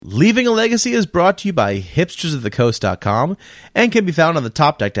Leaving a Legacy is brought to you by hipstersofthecoast.com and can be found on the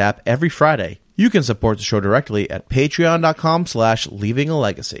Top Deck app every Friday. You can support the show directly at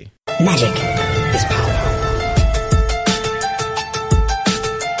patreon.com/leavingalegacy. Magic is power.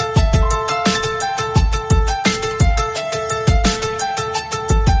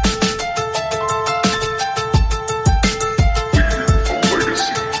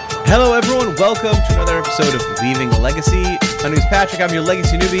 Hello everyone, welcome to another episode of Leaving a Legacy. My name is Patrick, I'm your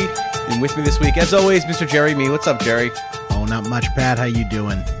Legacy newbie, and with me this week, as always, Mr. Jerry Me. What's up, Jerry? Oh, not much, Pat. How you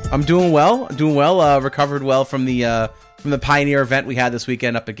doing? I'm doing well. Recovered well from the Pioneer event we had this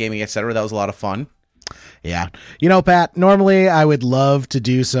weekend up at Gaming Etc. That was a lot of fun. Yeah. You know, Pat, normally I would love to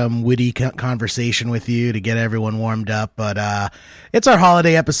do some witty conversation with you to get everyone warmed up, but it's our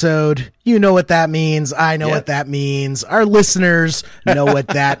holiday episode. You know what that means. I know what that means. Our listeners know what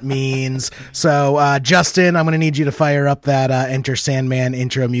that means. So, Justin, I'm going to need you to fire up that Enter Sandman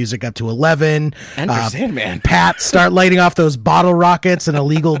intro music up to 11. Enter Sandman. Pat, start lighting off those bottle rockets and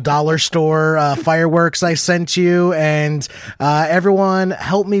illegal dollar store fireworks I sent you. And everyone,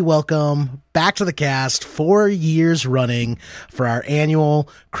 help me welcome back to the cast 4 years running for our annual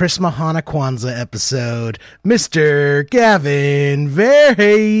Chris Mahana Kwanzaa episode, Mr. Gavin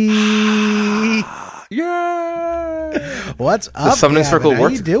Verhey. Yeah. What's up, the summoning Gavin? circle How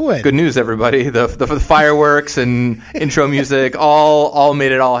worked. you doing? Good news, everybody. The fireworks and intro music all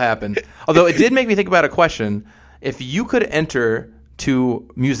made it all happen. Although it did make me think about a question. If you could enter to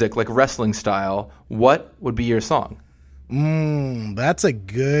music like wrestling style, what would be your song? That's a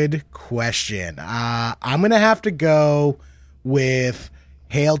good question. I'm going to have to go with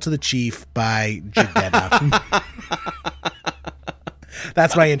Hail to the Chief by Jadena.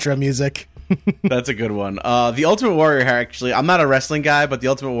 That's my intro music. That's a good one. The Ultimate Warrior, actually, I'm not a wrestling guy, but the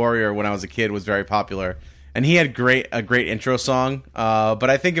Ultimate Warrior, when I was a kid, was very popular. And he had a great intro song. But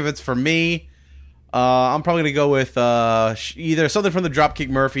I think if it's for me, I'm probably going to go with either something from the Dropkick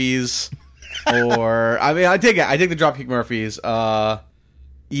Murphys, or I take the Dropkick Murphys. Or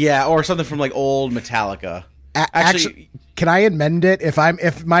something from like old Metallica. Actually, can I amend it if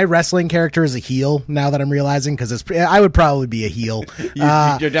my wrestling character is a heel now that I'm realizing, because I would probably be a heel.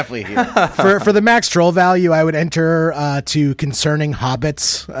 You're definitely a heel. For the max troll value, I would enter to Concerning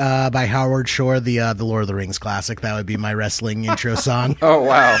Hobbits by Howard Shore, the Lord of the Rings classic. That would be my wrestling intro song. Oh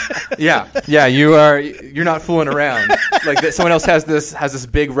wow, yeah. You're not fooling around. Like someone else has this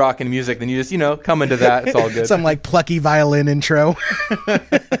big rockin' music, then you just come into that. It's all good. Some like plucky violin intro.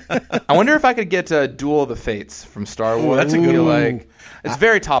 I wonder if I could get Duel of the Fates from Star Wars. That's a good one. Like, it's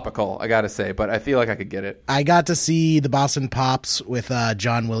very topical, I gotta say, but I feel like I could get it. I got to see the Boston Pops with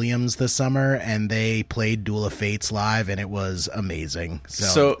John Williams this summer, and they played Duel of Fates live, and it was amazing.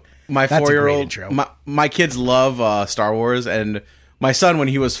 So my 4-year-old, my kids love Star Wars, and my son, when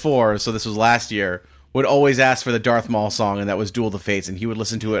he was 4, so this was last year, would always ask for the Darth Maul song, and that was Duel of the Fates, and he would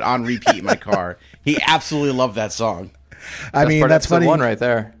listen to it on repeat in my car. He absolutely loved that song. That's funny. One right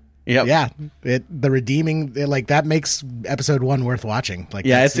there. Yep. Yeah, the redeeming that makes episode 1 worth watching. Like,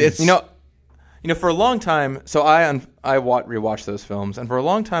 yeah, it's for a long time. So I rewatched those films, and for a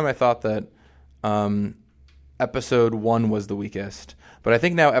long time I thought that episode 1 was the weakest, but I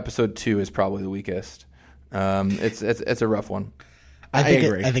think now episode 2 is probably the weakest. It's a rough one. I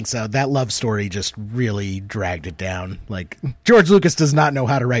agree. I think so. That love story just really dragged it down. Like, George Lucas does not know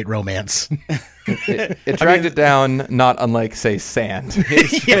how to write romance. It dragged it down, not unlike, say, Sand.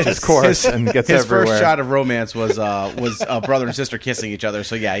 His course and gets his everywhere. First shot of romance was brother and sister kissing each other.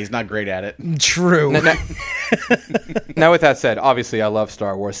 So yeah, he's not great at it. True. Now, with that said, obviously I love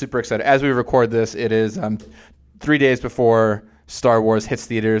Star Wars. Super excited. As we record this, it is 3 days before Star Wars hits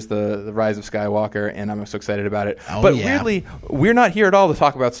theaters, the Rise of Skywalker, and I'm so excited about it. Weirdly, we're not here at all to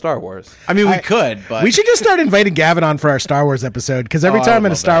talk about Star Wars. I mean, we could, but we should just start inviting Gavin on for our Star Wars episode, because every time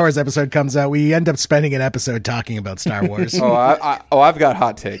a Star Wars episode comes out, we end up spending an episode talking about Star Wars. I've got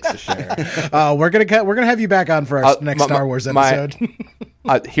hot takes to share. We're gonna have you back on for our next Star Wars episode.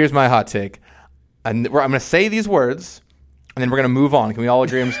 Here's my hot take, and I'm going to say these words, and then we're going to move on. Can we all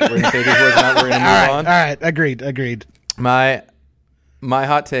agree? We're going to say these words, and we're going to move on. All right, agreed. My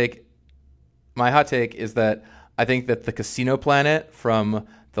hot take is that I think that the casino planet from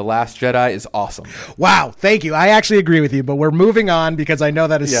The Last Jedi is awesome. Wow, thank you. I actually agree with you, but we're moving on because I know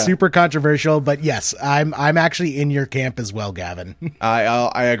that is super controversial. But yes, I'm actually in your camp as well, Gavin.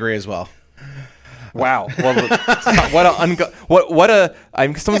 I agree as well. Wow. Well, someone's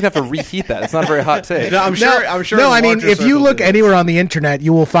gonna have to reheat that. It's not a very hot take. No, I'm sure. No, I mean, if you look anywhere on the internet,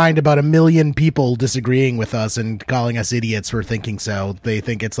 you will find about 1 million people disagreeing with us and calling us idiots for thinking so. They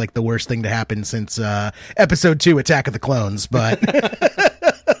think it's like the worst thing to happen since episode 2, Attack of the Clones. But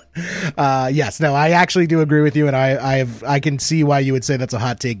Yes, no, I actually do agree with you, and I can see why you would say that's a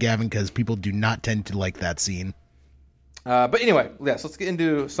hot take, Gavin, because people do not tend to like that scene. But anyway, yes, let's get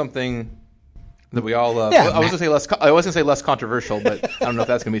into something that we all love. Yeah, I was gonna say less. I was gonna say less controversial, but I don't know if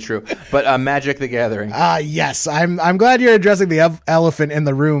that's gonna be true. But Magic: The Gathering. Yes, I'm glad you're addressing the elephant in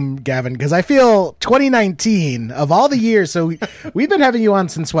the room, Gavin, because I feel 2019 of all the years. So we've been having you on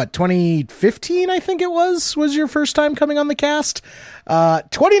since what 2015, I think it was your first time coming on the cast.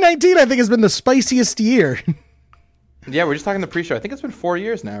 2019, I think, has been the spiciest year. Yeah, we're just talking the pre-show. I think it's been 4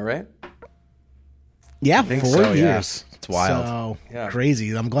 years now, right? Yeah, 4 so, years. yeah. It's wild. So Yeah.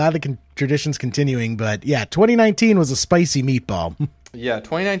 crazy. I'm glad the tradition's continuing, but yeah, 2019 was a spicy meatball. Yeah,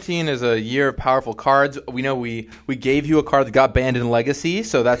 2019 is a year of powerful cards. We know we gave you a card that got banned in Legacy,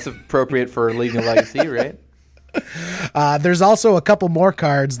 so that's appropriate for League of Legacy, right? There's also a couple more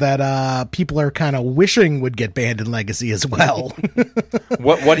cards that people are kind of wishing would get banned in Legacy as well.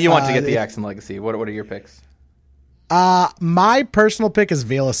 What do you want to get the X in Legacy? What are your picks? My personal pick is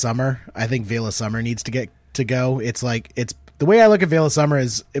Veil of Summer. I think Veil of Summer needs to go. It's the way I look at Veil of Summer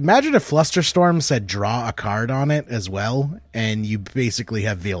is, imagine if Flusterstorm said draw a card on it as well, and you basically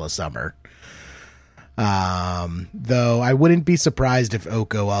have Veil of Summer. Though I wouldn't be surprised if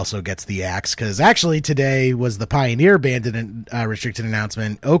Oko also gets the axe, because actually today was the Pioneer banned and restricted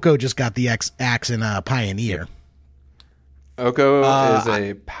announcement. Oko just got the axe in Pioneer. Oko is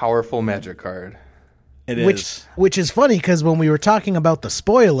a powerful Magic card. It is. Which is funny, because when we were talking about the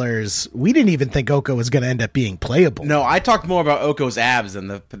spoilers, we didn't even think Oko was going to end up being playable. No, I talked more about Oko's abs than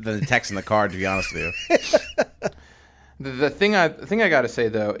the text in the card, to be honest with you. The thing I got to say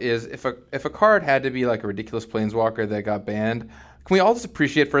though is if a card had to be like a ridiculous planeswalker that got banned, can we all just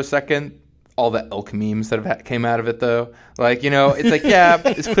appreciate for a second all the elk memes that came out of it though? Like, it's like, yeah,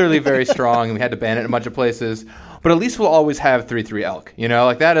 it's clearly very strong and we had to ban it in a bunch of places, but at least we'll always have 3/3 elk.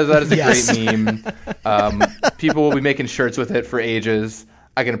 Like that is a Yes. great meme. People will be making shirts with it for ages.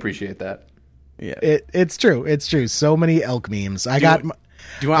 I can appreciate that. Yeah, It's true. It's true. So many elk memes. I was going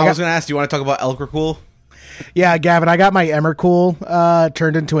to ask, do you want to talk about Elkracool? Yeah, Gavin, I got my Emrakul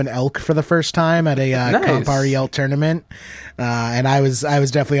turned into an elk for the first time at a Nice. Compari elk tournament, and I was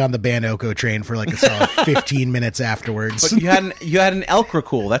definitely on the ban Oko train for like a solid 15 minutes afterwards. But you had an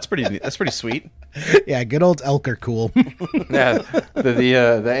Elkracool. That's pretty sweet. Yeah, good old Elkracool. Yeah,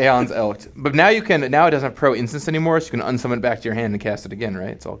 the Aeon's elked. But now it doesn't have pro instance anymore, so you can unsummon it back to your hand and cast it again, right?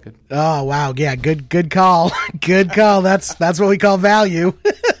 It's all good. Oh wow, yeah, good call, good call. That's what we call value.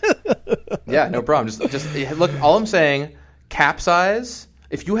 Yeah, no problem. Just look. All I'm saying, capsize.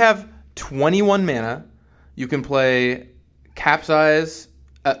 If you have 21 mana, you can play capsize,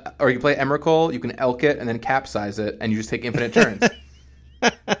 or you can play Emrakul. You can elk it and then capsize it, and you just take infinite turns.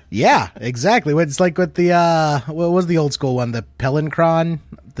 Yeah, exactly. It's like with the what was the old school one? The Pelincron.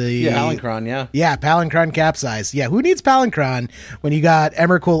 Palancron, yeah. Yeah, Palancron capsize. Yeah, who needs Palancron when you got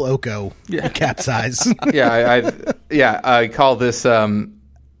Emrakul Oko capsize? I call this.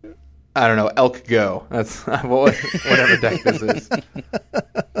 I don't know, Elk Go. That's whatever deck this is.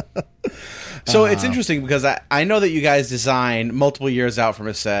 So it's interesting because I know that you guys design multiple years out from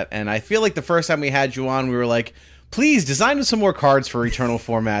a set, and I feel like the first time we had you on, we were like, please design us some more cards for Eternal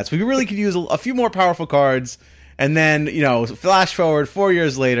formats. We really could use a few more powerful cards. And then, flash forward 4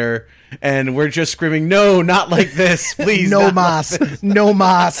 years later, and we're just screaming, no, not like this, please. No mas. No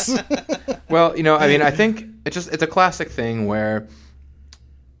mas. Well, I think it's a classic thing where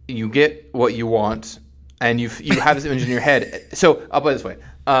you get what you want, and you have this image in your head. So I'll put it this way: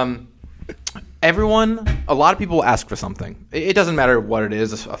 a lot of people will ask for something. It doesn't matter what it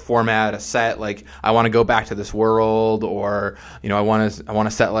is, a format, a set. Like, I want to go back to this world, or I want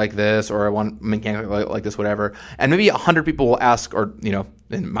a set like this, or I want mechanic like this, whatever. And maybe 100 people will ask, or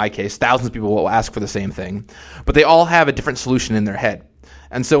in my case, thousands of people will ask for the same thing, but they all have a different solution in their head.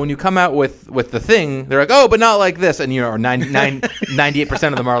 And so when you come out with the thing, they're like, oh, but not like this. And 98%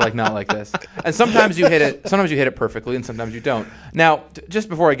 of them are like, not like this. And sometimes you hit it perfectly, and sometimes you don't. Now, just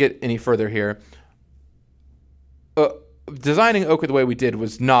before I get any further here, designing Oko the way we did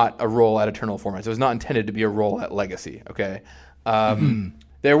was not a roll at Eternal formats. It was not intended to be a roll at Legacy. Okay.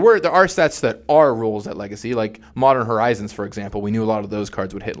 There are sets that are rolls at Legacy, like Modern Horizons, for example. We knew a lot of those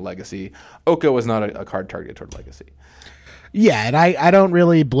cards would hit Legacy. Oko was not a card targeted toward Legacy. Yeah, and I don't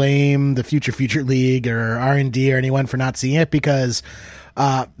really blame the Future League or R&D or anyone for not seeing it, because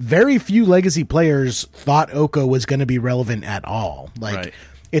very few Legacy players thought Oko was going to be relevant at all. Like, right.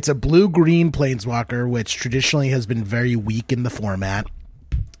 It's a blue-green planeswalker, which traditionally has been very weak in the format.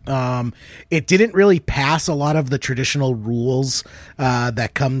 It didn't really pass a lot of the traditional rules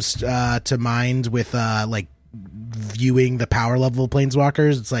that comes to mind with viewing the power level of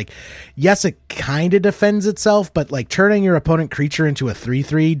planeswalkers. It's like, yes, it kind of defends itself, but like turning your opponent creature into a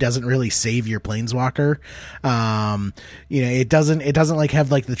 3/3 doesn't really save your planeswalker. It doesn't like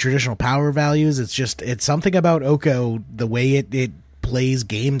have like the traditional power values. It's something about Oko, the way it plays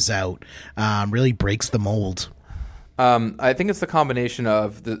games out, really breaks the mold. I think it's the combination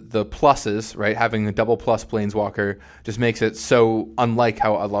of the pluses, right? Having a double plus planeswalker just makes it so unlike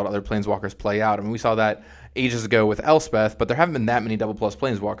how a lot of other planeswalkers play out. I mean, we saw that ages ago with Elspeth, but there haven't been that many double plus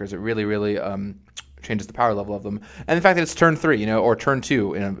planeswalkers. It really, really changes the power level of them. And the fact that it's turn 3, or turn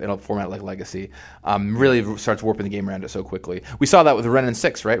 2 in a format like Legacy, really starts warping the game around it so quickly. We saw that with Wrenn and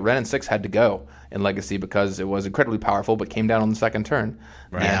 6, right? Wrenn and 6 had to go in Legacy because it was incredibly powerful, but came down on the second turn.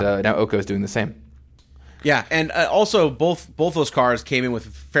 Right. And now Oko is doing the same. Yeah, and also both those cards came in with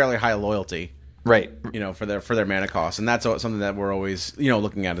fairly high loyalty, right? For their mana cost, and that's something that we're always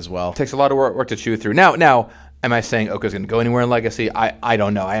looking at as well. It takes a lot of work to chew through. Now, am I saying Oko's going to go anywhere in Legacy? I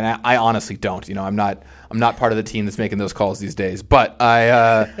don't know, and I honestly don't. I'm not part of the team that's making those calls these days, but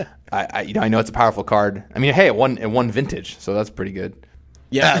I know it's a powerful card. I mean, hey, it won Vintage, so that's pretty good.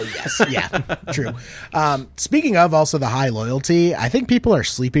 Yeah. Yes. Yeah. True. Speaking of also the high loyalty, I think people are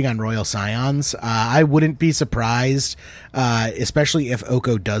sleeping on Royal Scions. I wouldn't be surprised, especially if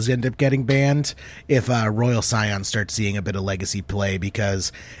Oko does end up getting banned, if Royal Scions starts seeing a bit of legacy play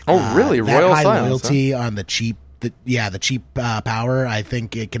because really? That Royal high Scions, loyalty on the cheap. The cheap power, I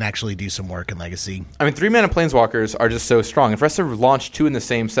think it can actually do some work in Legacy. I mean, 3-mana Planeswalkers are just so strong. And for us to launch 2 in the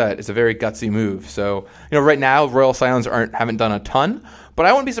same set is a very gutsy move. So, right now, Royal Scions haven't done a ton, but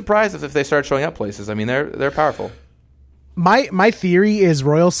I wouldn't be surprised if they start showing up places. I mean, they're powerful. My theory is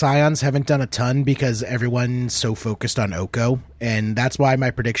Royal Scions haven't done a ton because everyone's so focused on Oko, and that's why my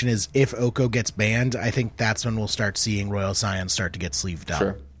prediction is if Oko gets banned, I think that's when we'll start seeing Royal Scions start to get sleeved up.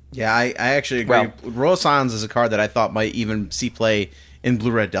 Sure. Yeah, I actually agree. Well, Royal Scions is a card that I thought might even see play in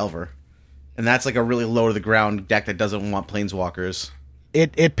Blue-Red Delver. And that's like a really low-to-the-ground deck that doesn't want Planeswalkers.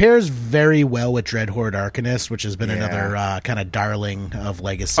 It pairs very well with Dreadhorde Arcanist, which has been another kind of darling of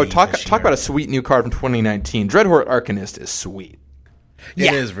Legacy. Oh, talk about a sweet new card from 2019. Dreadhorde Arcanist is sweet.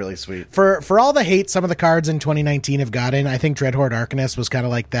 It is really sweet. For all the hate some of the cards in 2019 have gotten, I think Dreadhorde Arcanist was kind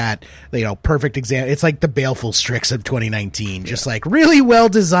of like that, perfect example. It's like the Baleful Strix of 2019. Just like really well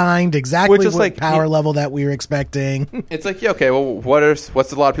designed, exactly what power level that we were expecting. It's like, okay, well, what's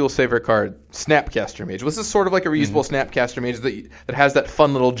a lot of people's favorite card? Snapcaster Mage. This is sort of like a reusable Snapcaster Mage that has that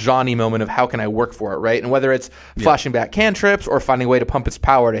fun little Johnny moment of how can I work for it, right? And whether it's flashing back cantrips or finding a way to pump its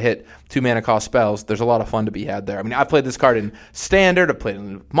power to hit 2 mana cost spells, there's a lot of fun to be had there. I mean, I've played this card in Standard, I've played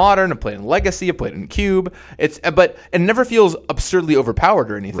in Modern, I've played in Legacy, I've played in Cube. But it never feels absurdly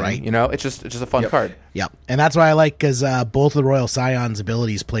overpowered or anything. Right. It's just a fun card. Yep. And that's why I like, because both the Royal Scions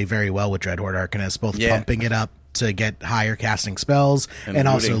abilities play very well with Dreadhorde Arcanist, both pumping it up to get higher casting spells and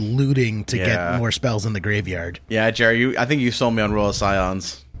also looting to get more spells in the graveyard. Yeah, Jerry, I think you sold me on Royal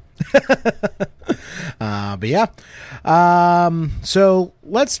Scions. But yeah. So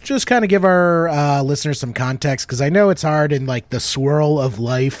let's just kind of give our listeners some context, because I know it's hard in like the swirl of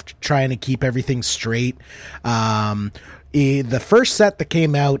life trying to keep everything straight. The first set that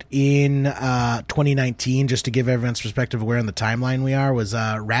came out in 2019, just to give everyone's perspective of where in the timeline we are, was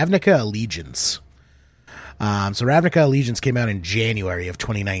Ravnica Allegiance. So Ravnica Allegiance came out in January of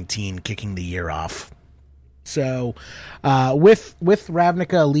 2019, kicking the year off. So, with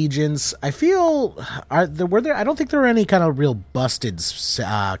Ravnica Allegiance, I feel I don't think there were any kind of real busted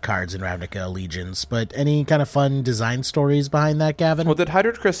cards in Ravnica Allegiance, but any kind of fun design stories behind that, Gavin? Well, did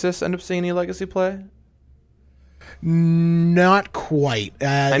Hydroid Crisis end up seeing any legacy play? Not quite.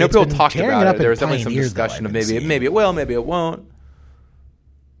 I know people talked about it. There was definitely some discussion of maybe it will, maybe it won't.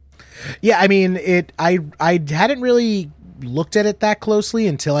 Yeah, I mean, I hadn't really looked at it that closely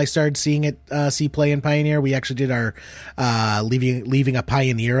until I started seeing it see play in Pioneer. We actually did our leaving a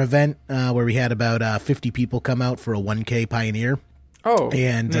Pioneer event where we had about 50 people come out for a 1K Pioneer. Oh,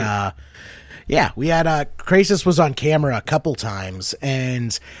 and yeah, we had Krasis was on camera a couple times,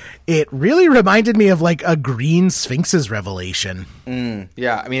 and it really reminded me of like a Green Sphinx's Revelation.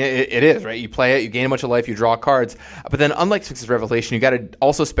 Yeah, I mean, it is, right? You play it, you gain a bunch of life, you draw cards, but then unlike Sphinx's Revelation, you got to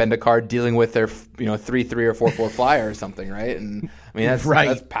also spend a card dealing with their 3/3 or 4/4 flyer or something, right? And I mean,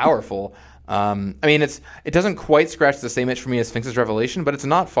 that's powerful. I mean, it doesn't quite scratch the same itch for me as Sphinx's Revelation, but it's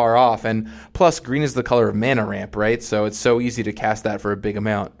not far off. And plus, green is the color of mana ramp, right? So it's so easy to cast that for a big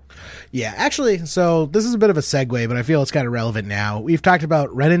amount. Yeah, actually, so this is a bit of a segue, but I feel it's kind of relevant now. We've talked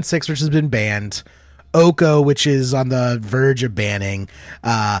about Wrenn and 6, which has been banned. Oko, which is on the verge of banning,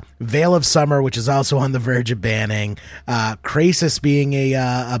 Veil of Summer, which is also on the verge of banning, Krasis being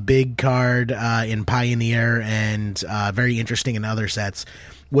a big card in Pioneer and very interesting in other sets.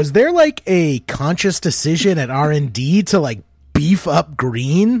 Was there like a conscious decision at R&D to like beef up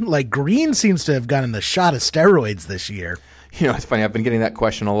green? Like green seems to have gotten the shot of steroids this year. You know, it's funny. I've been getting that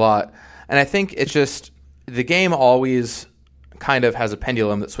question a lot. And I think it's just the game always kind of has a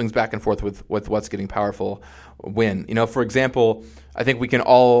pendulum that swings back and forth with what's getting powerful when. You know, for example, I think we can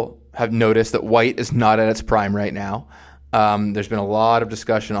all have noticed that white is not at its prime right now. There's been a lot of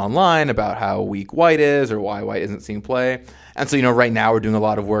discussion online about how weak white is or why white isn't seeing play. And so, you know, right now we're doing a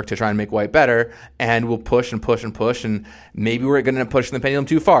lot of work to try and make white better, and we'll push and push and push, and maybe we're going to push the pendulum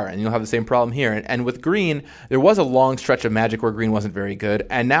too far, and you'll have the same problem here. And with green, there was a long stretch of Magic where green wasn't very good,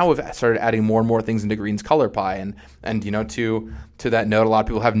 and now we've started adding more and more things into green's color pie. And you know, to that note, a lot of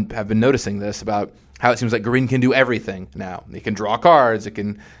people have been noticing this about how it seems like green can do everything now. It can draw cards. It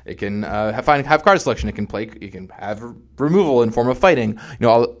can have card selection. It can play. You can have removal in form of fighting. You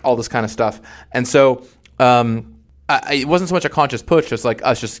know, all this kind of stuff. And so it wasn't so much a conscious push, just like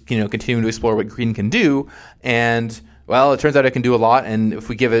us just continuing to explore what green can do. And well, it turns out it can do a lot. And if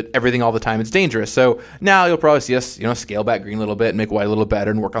we give it everything all the time, it's dangerous. So now you'll probably see us scale back green a little bit and make white a little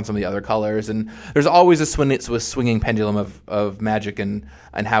better and work on some of the other colors. And there's always a swinging pendulum of Magic and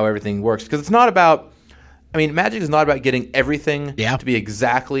how everything works, because it's not about. I mean, Magic is not about getting everything to be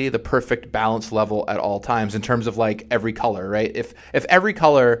exactly the perfect balance level at all times in terms of like every color, right? If every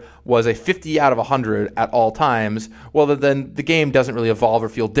color was a 50 out of 100 at all times, well, then the game doesn't really evolve or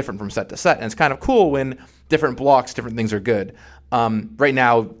feel different from set to set. And it's kind of cool when different blocks, different things are good. Right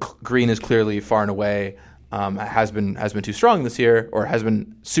now, green is clearly far and away has been too strong this year, or has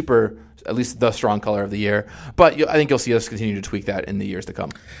been super, at least the strong color of the year. But I think you'll see us continue to tweak that in the years to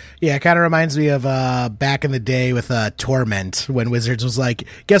come. Yeah, it kind of reminds me of back in the day with Torment, when Wizards was like,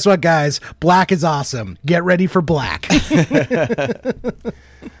 guess what, guys? Black is awesome. Get ready for black. And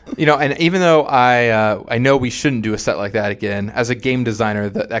even though I know we shouldn't do a set like that again, as a game designer,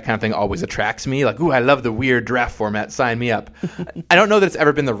 that kind of thing always attracts me. Like, ooh, I love the weird draft format. Sign me up. I don't know that it's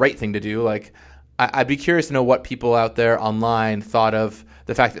ever been the right thing to do. Like, I'd be curious to know what people out there online thought of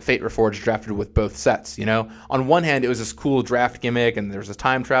the fact that Fate Reforged drafted with both sets. On one hand, it was this cool draft gimmick, and there was a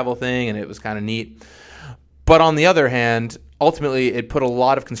time travel thing, and it was kind of neat. But on the other hand, ultimately, it put a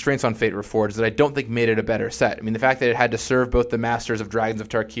lot of constraints on Fate Reforged that I don't think made it a better set. I mean, the fact that it had to serve both the Masters of Dragons of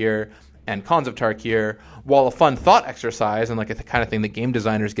Tarkir and Khans of Tarkir, while a fun thought exercise and like the kind of thing that game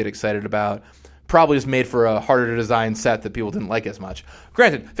designers get excited about, probably just made for a harder to design set that people didn't like as much.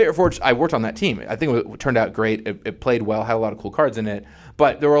 Granted, Fate Reforged, I worked on that team. I think it turned out great. It played well, had a lot of cool cards in it.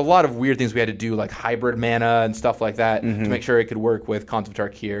 But there were a lot of weird things we had to do, like hybrid mana and stuff like that, to make sure it could work with Khans of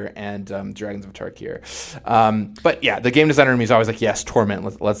Tarkir and Dragons of Tarkir. But yeah, the game designer in me is always like, yes,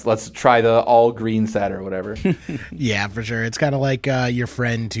 Torment. Let's try the all green set or whatever. Yeah, for sure. It's kind of like your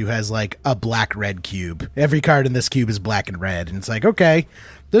friend who has like a black-red cube. Every card in this cube is black and red. And it's like, okay,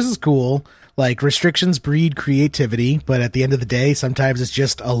 this is cool. Like, restrictions breed creativity, but at the end of the day, sometimes it's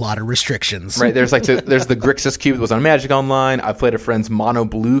just a lot of restrictions. Right, there's the Grixis cube that was on Magic Online. I've played a friend's mono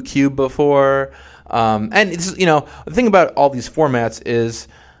blue cube before. And it's, the thing about all these formats is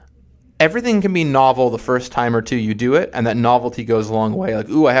everything can be novel the first time or two you do it, and that novelty goes a long way. Like,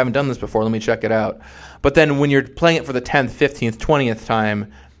 ooh, I haven't done this before, let me check it out. But then when you're playing it for the 10th, 15th, 20th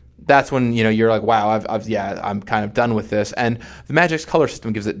time, that's when you're like, wow, I'm kind of done with this. And the Magic's color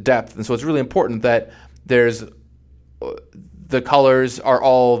system gives it depth, and so it's really important that the colors are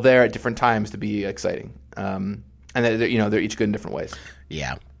all there at different times to be exciting, and that they're each good in different ways.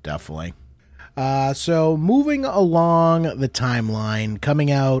 Yeah, definitely. So moving along the timeline,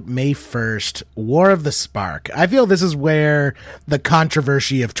 coming out May 1st, War of the Spark. I feel this is where the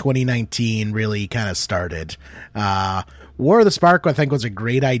controversy of 2019 really kind of started. War of the Spark, I think, was a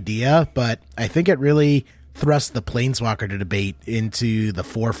great idea, but I think it really thrust the Planeswalker debate into the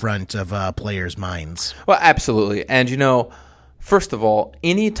forefront of players' minds. Well, absolutely. And, first of all,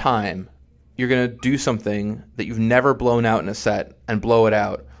 any time you're going to do something that you've never blown out in a set and blow it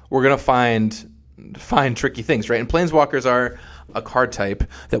out, we're going to find tricky things, right? And Planeswalkers are a card type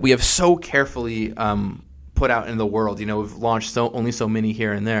that we have so carefully put out in the world. We've launched only so many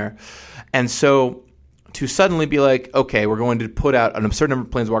here and there. And so to suddenly be like, okay, we're going to put out an absurd number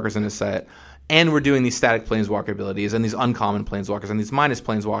of Planeswalkers in a set, and we're doing these static Planeswalker abilities and these uncommon Planeswalkers and these minus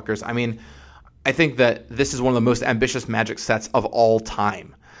Planeswalkers. I mean, I think that this is one of the most ambitious Magic sets of all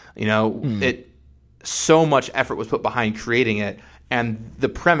time. So much effort was put behind creating it, and the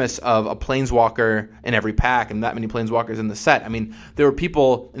premise of a planeswalker in every pack and that many planeswalkers in the set. I mean, there were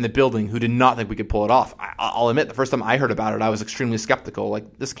people in the building who did not think we could pull it off. I'll admit, the first time I heard about it, I was extremely skeptical.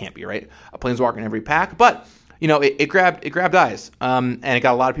 Like, this can't be right. A planeswalker in every pack. But, it grabbed eyes. And it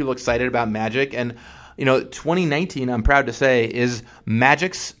got a lot of people excited about Magic. And, 2019, I'm proud to say, is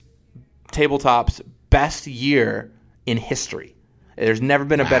Magic's tabletop's best year in history. There's never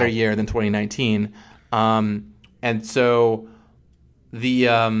been a better year than 2019. And so the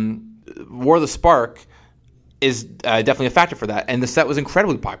War of the Spark is definitely a factor for that. And the set was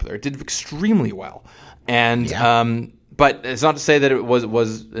incredibly popular. It did extremely well. And but it's not to say that it was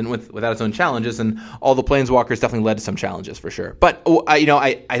without its own challenges, and all the Planeswalkers definitely led to some challenges for sure. But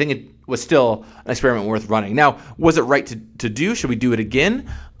I think it was still an experiment worth running. Now, was it right to do? Should we do it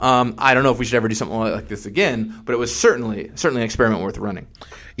again? I don't know if we should ever do something like this again, but it was certainly an experiment worth running.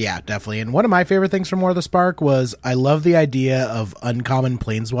 Yeah, definitely. And one of my favorite things from War of the Spark was I love the idea of uncommon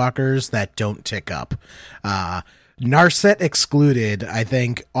planeswalkers that don't tick up. Narset excluded, I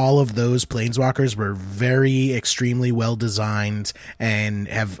think all of those planeswalkers were very extremely well designed and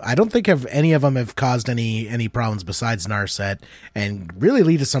I don't think any of them have caused any problems besides Narset, and really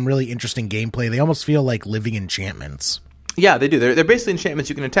lead to some really interesting gameplay. They almost feel like living enchantments. Yeah, they do. They're basically enchantments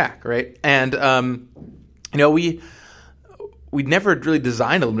you can attack, right? And we'd never really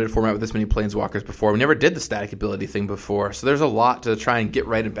designed a limited format with this many planeswalkers before. We never did the static ability thing before. So there's a lot to try and get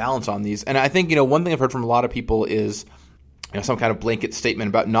right and balance on these. And I think, one thing I've heard from a lot of people is, some kind of blanket statement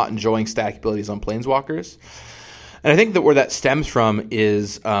about not enjoying static abilities on planeswalkers. And I think that where that stems from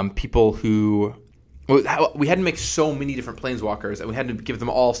is people who... We had to make so many different planeswalkers, and we had to give them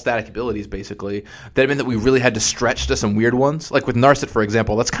all static abilities, basically. That meant that we really had to stretch to some weird ones. Like with Narset, for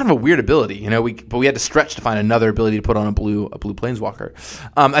example, that's kind of a weird ability, but we had to stretch to find another ability to put on a blue planeswalker.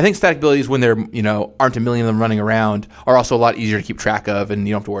 I think static abilities, when there aren't a million of them running around, are also a lot easier to keep track of, and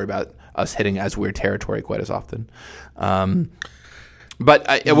you don't have to worry about us hitting as weird territory quite as often. But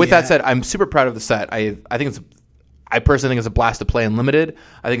with that said, I'm super proud of the set. I personally think it's a blast to play in Limited.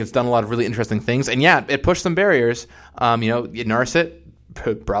 I think it's done a lot of really interesting things. And yeah, it pushed some barriers. Narset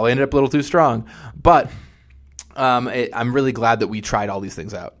probably ended up a little too strong. But I'm really glad that we tried all these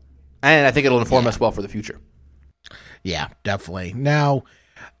things out. And I think it'll inform us well for the future. Yeah, definitely. Now,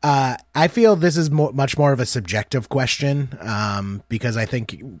 I feel this is much more of a subjective question because I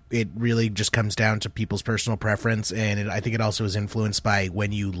think it really just comes down to people's personal preference, and I think it also is influenced by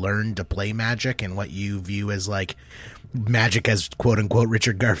when you learn to play Magic and what you view as like Magic as quote unquote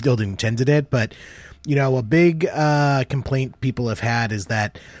Richard Garfield intended it. But a big complaint people have had is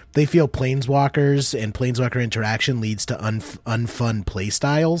that they feel planeswalkers and planeswalker interaction leads to unfun play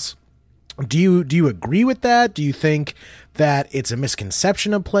styles. Do you agree with that? Do you think that it's a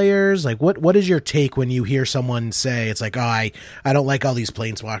misconception of players? Like, what is your take when you hear someone say it's like, oh, I don't like all these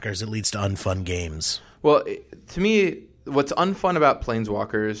planeswalkers, it leads to unfun games? Well, to me, what's unfun about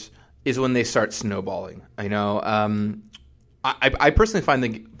planeswalkers is when they start snowballing. I personally find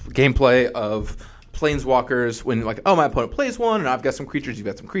the gameplay of planeswalkers when like, oh, my opponent plays one and I've got some creatures, you've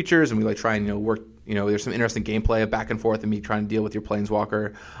got some creatures, and we like try and work. There's some interesting gameplay of back and forth and me trying to deal with your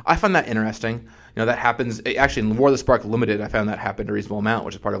planeswalker. I find that interesting. That happens actually in War of the Spark Limited. I found that happened a reasonable amount,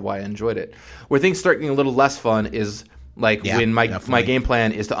 which is part of why I enjoyed it. Where things start getting a little less fun is like when my game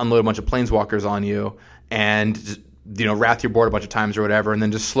plan is to unload a bunch of planeswalkers on you and just, wrath your board a bunch of times or whatever, and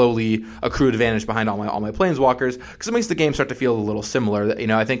then just slowly accrue advantage behind all my planeswalkers, because it makes the game start to feel a little similar.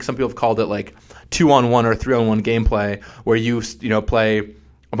 I think some people have called it like 2-on-1 or 3-on-1 gameplay, where you play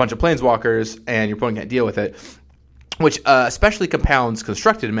a bunch of planeswalkers and your opponent can't deal with it, which especially compounds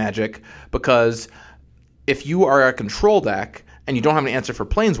constructed Magic, because if you are a control deck and you don't have an answer for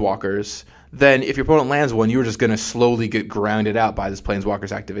planeswalkers, then if your opponent lands one, you're just going to slowly get grounded out by this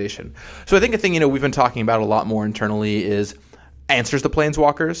planeswalker's activation. So I think a thing we've been talking about a lot more internally is answers to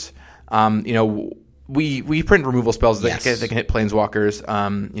planeswalkers. We print removal spells that can hit planeswalkers.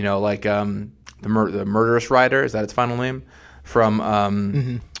 Like the Murderous Rider, is that its final name? From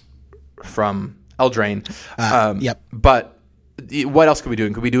Eldraine. Yep. But what else could we be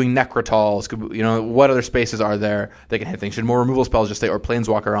doing? Could we be doing Necrotalls? What other spaces are there that can hit things? Should more removal spells just stay or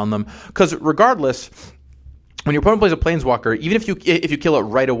Planeswalker on them? Because regardless, when your opponent plays a Planeswalker, even if you kill it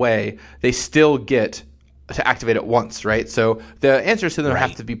right away, they still get to activate it once, right? So the answers to them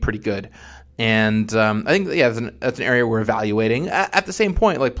have to be pretty good. And I think, that's an area we're evaluating. At the same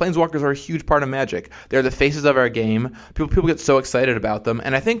point, like, Planeswalkers are a huge part of Magic. They're the faces of our game. People get so excited about them.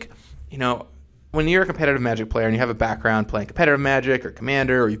 And I think, when you're a competitive Magic player and you have a background playing competitive Magic or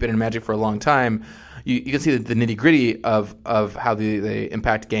Commander, or you've been in Magic for a long time, you can see the nitty-gritty of how they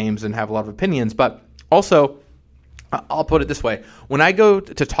impact games and have a lot of opinions. But also, I'll put it this way. When I go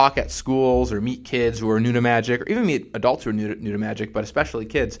to talk at schools or meet kids who are new to Magic, or even meet adults who are new to Magic, but especially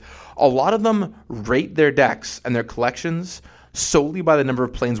kids, a lot of them rate their decks and their collections solely by the number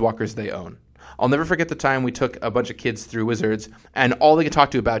of Planeswalkers they own. I'll never forget the time we took a bunch of kids through Wizards, and all they could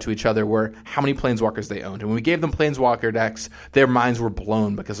talk about to each other were how many Planeswalkers they owned. And when we gave them Planeswalker decks, their minds were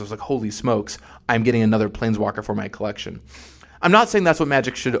blown because it was like, holy smokes, I'm getting another Planeswalker for my collection. I'm not saying that's what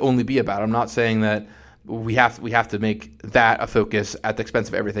Magic should only be about. I'm not saying that we have to make that a focus at the expense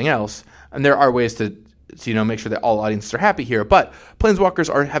of everything else. And there are ways to make sure that all audiences are happy here. But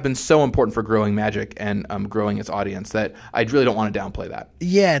Planeswalkers have been so important for growing Magic and growing its audience that I really don't want to downplay that.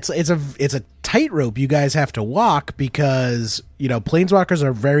 Yeah, it's a tightrope you guys have to walk because, Planeswalkers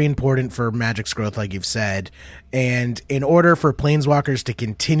are very important for Magic's growth, like you've said. And in order for Planeswalkers to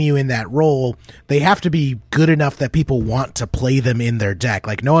continue in that role, they have to be good enough that people want to play them in their deck.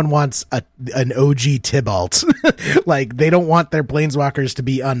 Like, no one wants an OG Tybalt. Like, they don't want their Planeswalkers to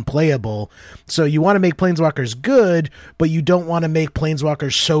be unplayable. So you want to make Planeswalkers good, but you don't want to make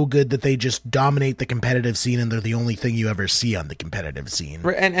Planeswalkers so good that they just dominate the competitive scene and they're the only thing you ever see on the competitive scene.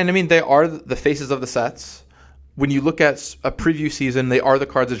 Right, and I mean, they are the faces of the sets. When you look at a preview season, they are the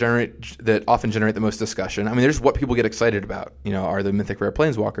cards that often generate the most discussion. I mean, there's what people get excited about, are the Mythic Rare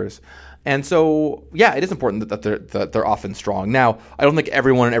Planeswalkers. And so, yeah, it is important that they're often strong. Now, I don't think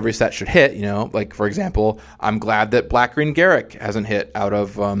everyone in every set should hit, like, for example, I'm glad that Black-Green Garruk hasn't hit out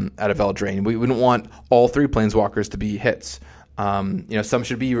of Eldraine. We wouldn't want all three Planeswalkers to be hits. Some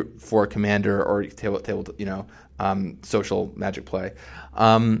should be for Commander or social Magic play.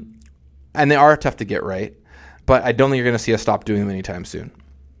 And they are tough to get right. But I don't think you're going to see us stop doing them anytime soon.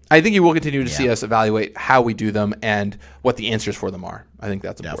 I think you will continue to see us evaluate how we do them and what the answers for them are. I think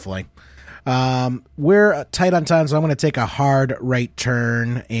that's important. Definitely. We're tight on time, so I'm going to take a hard right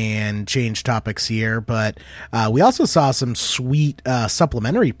turn and change topics here. But we also saw some sweet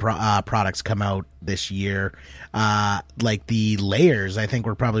supplementary products come out this year, like the layers. I think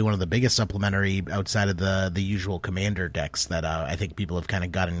were probably one of the biggest supplementary outside of the usual Commander decks that I think people have kind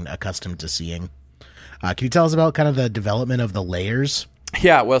of gotten accustomed to seeing. Can you tell us about kind of the development of the layers?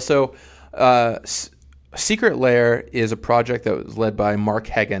 Yeah, well, so Secret Lair is a project that was led by Mark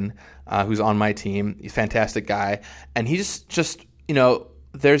Hagen, who's on my team. He's a fantastic guy. And he just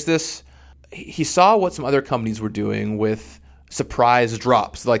there's this – he saw what some other companies were doing with surprise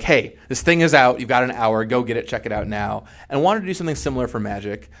drops. Like, hey, this thing is out. You've got an hour. Go get it. Check it out now. And wanted to do something similar for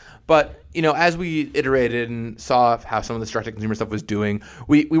Magic. But, as we iterated and saw how some of this direct-to-consumer stuff was doing,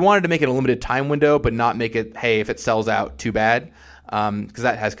 we wanted to make it a limited time window, but not make it, hey, if it sells out, too bad. Because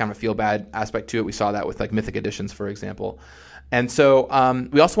that has kind of a feel-bad aspect to it. We saw that with, like, Mythic Editions, for example. And so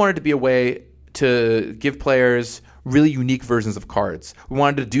we also wanted to be a way to give players really unique versions of cards. We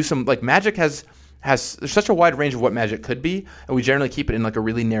wanted to do some, like, Magic there's such a wide range of what Magic could be, and we generally keep it in like a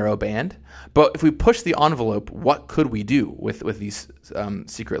really narrow band. But if we push the envelope, what could we do with these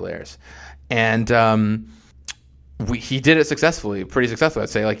secret layers? And he did it successfully, pretty successfully, I'd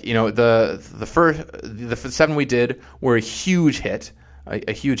say. Like, the 7 we did were a huge hit,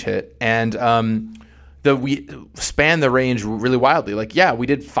 and we spanned the range really wildly. Like, yeah, we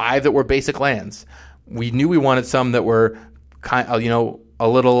did 5 that were basic lands. We knew we wanted some that were a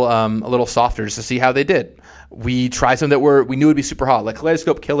little softer just to see how they did. We tried some that we knew would be super hot, like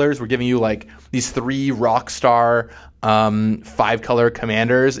Kaleidoscope Killers. We're giving you like these 3 Rockstar 5-color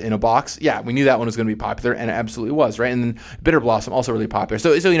commanders in a box. Yeah, we knew that one was going to be popular, and it absolutely was, right? And then Bitter Blossom, also really popular.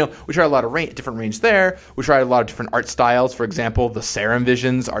 So we tried a lot of different range there. We tried a lot of different art styles. For example, the Serum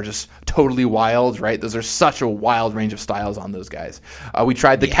Visions are just totally wild, right? Those are such a wild range of styles on those guys. We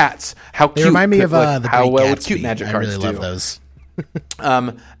tried the cats. How cute! They remind me of the how Great well Gatsby. would cute Magic cards I really do. love those.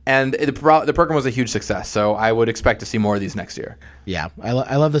 And the program was a huge success, so I would expect to see more of these next year. Yeah, I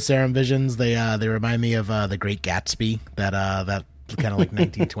love the Serum Visions. They remind me of the Great Gatsby, that kind of like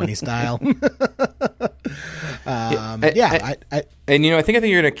 1920 style. I think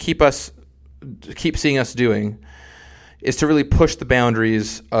you're going to keep seeing us doing is to really push the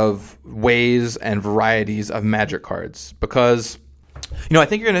boundaries of ways and varieties of Magic cards, because I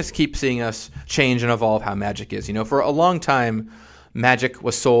think you're going to keep seeing us change and evolve how Magic is. For a long time, Magic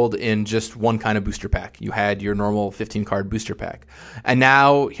was sold in just one kind of booster pack. You had your normal 15-card booster pack. And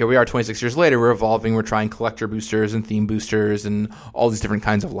now, here we are 26 years later, we're evolving. We're trying collector boosters and theme boosters and all these different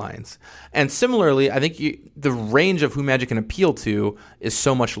kinds of lines. And similarly, I think the range of who Magic can appeal to is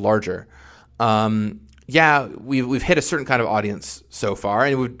so much larger. We've hit a certain kind of audience so far,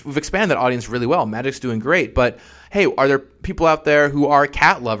 and we've expanded that audience really well. Magic's doing great, but hey, are there people out there who are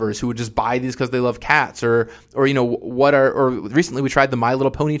cat lovers who would just buy these because they love cats, or recently we tried the My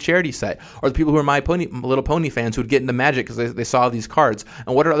Little Pony charity set, or the people who are My Little Pony fans who would get into Magic because they saw these cards,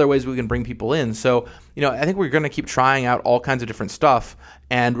 and what are other ways we can bring people in? So, I think we're going to keep trying out all kinds of different stuff,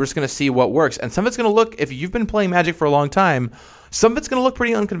 and we're just going to see what works. And some of it's going to look, if you've been playing Magic for a long time, some of it's going to look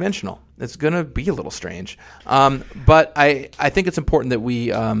pretty unconventional. It's going to be a little strange. But I think it's important that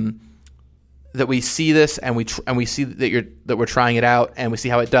we see this and we see that we're trying it out, and we see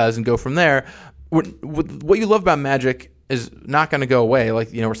how it does and go from there. What you love about Magic is not going to go away.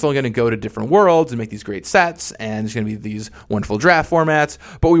 Like, we're still going to go to different worlds and make these great sets, and there's going to be these wonderful draft formats,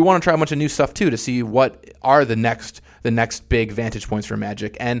 but we want to try a bunch of new stuff too to see what are the next big vantage points for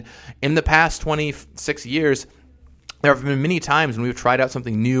Magic. And in the past 26 years, there have been many times when we've tried out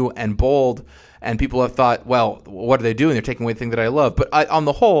something new and bold, and people have thought, well, what are they doing? They're taking away the thing that I love. But on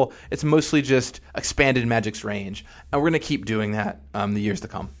the whole, it's mostly just expanded Magic's range, and we're going to keep doing that the years to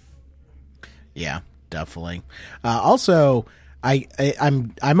come. Yeah, definitely. Also,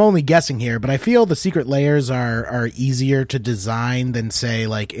 I'm only guessing here, but I feel the secret layers are easier to design than, say,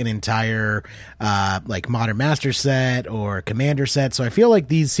 like an entire like Modern Master set or Commander set. So I feel like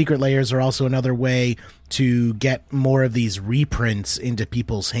these secret layers are also another way to get more of these reprints into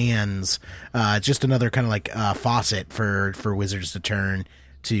people's hands. Just another kind of like faucet for Wizards to turn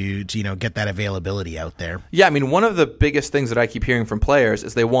to get that availability out there. Yeah, I mean, one of the biggest things that I keep hearing from players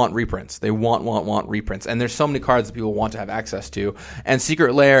is they want reprints. They want reprints. And there's so many cards that people want to have access to. And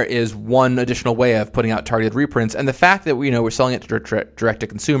Secret Lair is one additional way of putting out targeted reprints. And the fact that we're selling it to direct to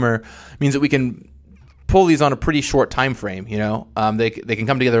consumer means that we can pull these on a pretty short time frame. They can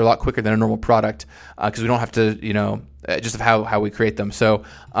come together a lot quicker than a normal product because we don't have to, just of how we create them. So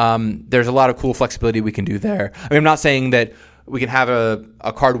there's a lot of cool flexibility we can do there. I mean, I'm not saying that we can have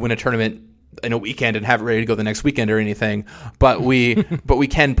a card win a tournament in a weekend and have it ready to go the next weekend or anything, but we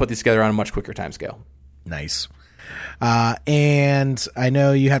can put these together on a much quicker time scale. Nice. And I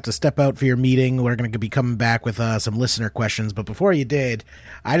know you have to step out for your meeting. We're going to be coming back with some listener questions, but before you did,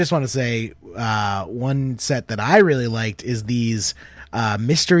 I just want to say one set that I really liked is these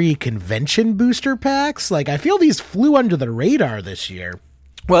mystery convention booster packs. Like, I feel these flew under the radar this year.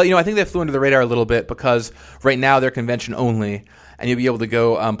 Well, I think they flew under the radar a little bit because right now they're convention only, and you'll be able to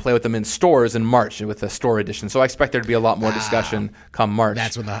go play with them in stores in March with the store edition. So I expect there to be a lot more discussion come March.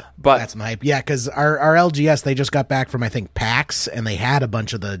 That's my hype. Yeah, because our LGS, they just got back from, I think, PAX, and they had a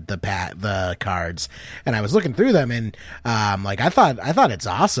bunch of the cards, and I was looking through them, and I thought it's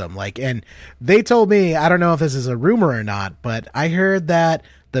awesome. And they told me, I don't know if this is a rumor or not, but I heard that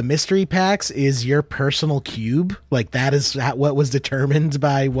the mystery packs is your personal cube. Like, that is what was determined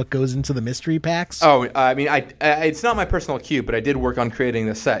by what goes into the mystery packs. Oh, I mean, it's not my personal cube, but I did work on creating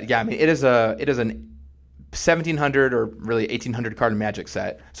this set. Yeah, I mean, it is an 1,700 or really 1,800 card Magic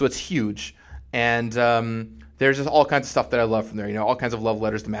set, so it's huge. And there's just all kinds of stuff that I love from there. All kinds of love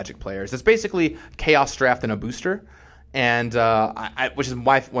letters to Magic players. It's basically Chaos Draft and a booster, and which is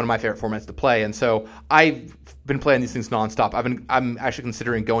one of my favorite formats to play. And so I've been playing these things nonstop. I'm actually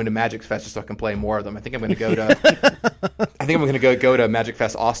considering going to Magic Fest just so I can play more of them. I think I'm going to go to go to Magic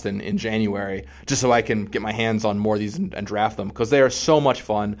Fest Austin in January just so I can get my hands on more of these and draft them, because they are so much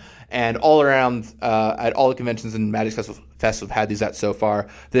fun. And all around at all the conventions and Magic Fest have had these at so far,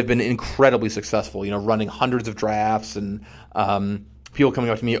 they've been incredibly successful. Running hundreds of drafts and people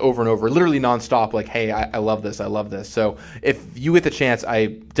coming up to me over and over, literally nonstop, like, hey, I love this, I love this. So if you get the chance, I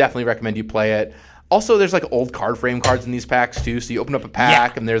definitely recommend you play it. Also, there's like old card frame cards in these packs too. So you open up a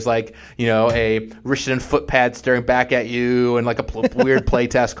pack and there's like, a Rishidan foot pad staring back at you, and like a weird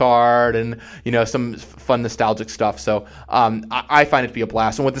playtest card, and some fun nostalgic stuff. So I find it to be a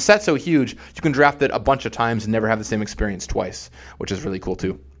blast. And with the set so huge, you can draft it a bunch of times and never have the same experience twice, which is really cool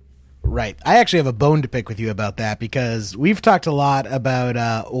too. Right. I actually have a bone to pick with you about that, because we've talked a lot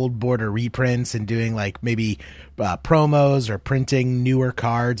about old border reprints and doing like maybe promos or printing newer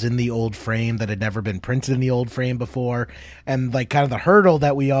cards in the old frame that had never been printed in the old frame before. And like kind of the hurdle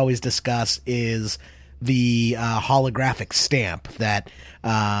that we always discuss is the holographic stamp that,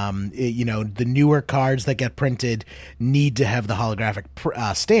 the newer cards that get printed need to have the holographic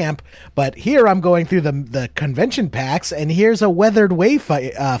stamp. But here I'm going through the convention packs, and here's a Weathered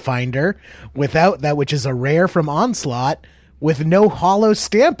Wayfinder without that, which is a rare from Onslaught, with no holo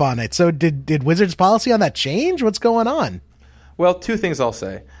stamp on it. So did Wizards' policy on that change? What's going on? Well, two things I'll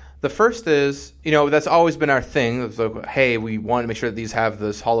say. The first is, that's always been our thing. It's like, hey, we want to make sure that these have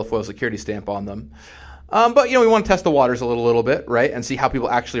this holofoil security stamp on them. But, we want to test the waters a little bit, right, and see how people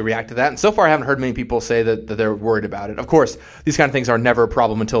actually react to that. And so far, I haven't heard many people say that they're worried about it. Of course, these kind of things are never a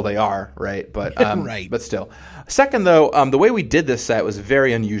problem until they are, right? But Right. But still. Second, though, the way we did this set was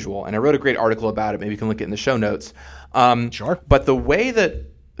very unusual, and I wrote a great article about it. Maybe you can link it in the show notes. Sure. But the way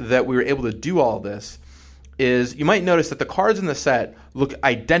that we were able to do all this is you might notice that the cards in the set look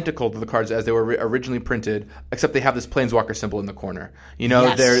identical to the cards as they were originally printed, except they have this Planeswalker symbol in the corner.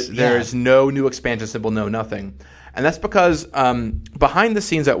 Yes, There's no new expansion symbol, no nothing. And that's because behind the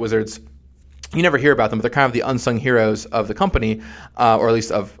scenes at Wizards, you never hear about them, but they're kind of the unsung heroes of the company, or at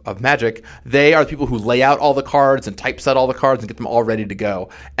least of Magic. They are the people who lay out all the cards and typeset all the cards and get them all ready to go.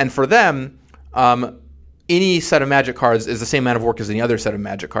 And for them, any set of Magic cards is the same amount of work as any other set of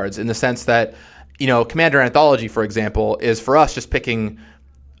Magic cards, in the sense that Commander Anthology, for example, is for us just picking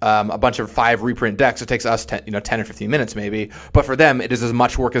a bunch of 5 reprint decks. It takes us 10 or 15 minutes maybe, but for them it is as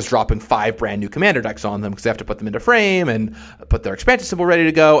much work as dropping 5 brand new Commander decks on them, because they have to put them into frame and put their expansion symbol ready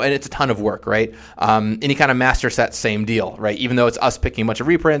to go, and it's a ton of work, right? Any kind of master set, same deal, right? Even though it's us picking a bunch of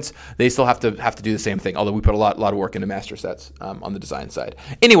reprints, they still have to do the same thing, although we put a lot of work into master sets on the design side.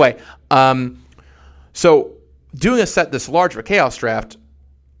 Anyway, so doing a set this large for Chaos Draft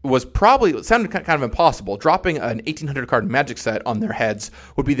it sounded kind of impossible. Dropping an 1,800 card Magic set on their heads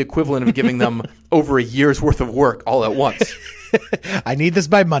would be the equivalent of giving them over a year's worth of work all at once. I need this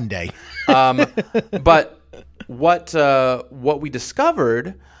by Monday. But what we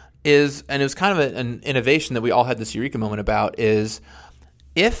discovered is, and it was kind of an innovation that we all had this eureka moment about, is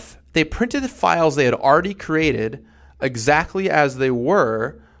if they printed the files they had already created exactly as they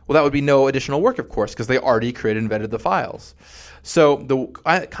were, well, that would be no additional work, of course, because they already created and vetted the files. So the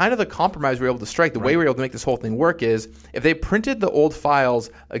kind of the compromise we were able to strike, the way we were able to make this whole thing work, is if they printed the old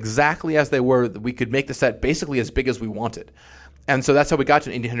files exactly as they were, we could make the set basically as big as we wanted. And so that's how we got to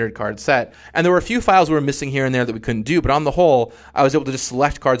an 1,800 card set. And there were a few files we were missing here and there that we couldn't do, but on the whole, I was able to just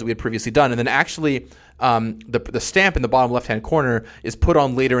select cards that we had previously done. And then actually, the stamp in the bottom left-hand corner is put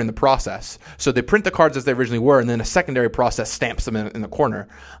on later in the process. So they print the cards as they originally were, and then a secondary process stamps them in the corner,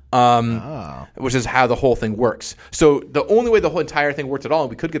 which is how the whole thing works. So the only way the whole entire thing worked at all, and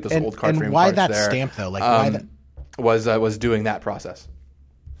we could get those old card frame and why cards that there, stamp though? Like why that was doing that process.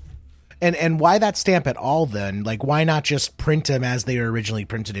 And why that stamp at all then? Like, why not just print them as they were originally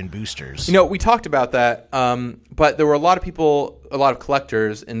printed in boosters? We talked about that, but there were a lot of people, a lot of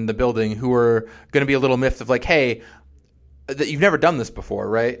collectors in the building who were going to be a little miffed of like, hey, that you've never done this before,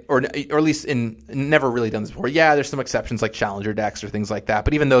 right? Or at least never really done this before. Yeah, there's some exceptions like Challenger decks or things like that,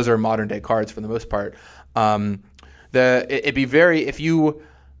 but even those are modern day cards for the most part. It'd be very, if you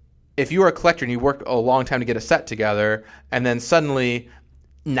are a collector and you work a long time to get a set together, and then suddenly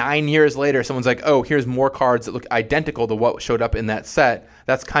 9 years later, someone's like, oh, here's more cards that look identical to what showed up in that set.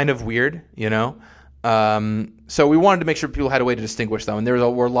 That's kind of weird, So we wanted to make sure people had a way to distinguish them, and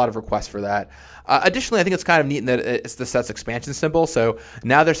were a lot of requests for that. Additionally, I think it's kind of neat in that it's the set's expansion symbol. So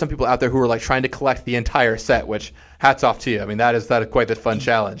now there's some people out there who are like trying to collect the entire set, which hats off to you. I mean, that is quite the fun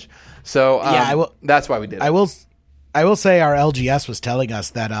challenge. So that's why we did it. I will say our LGS was telling us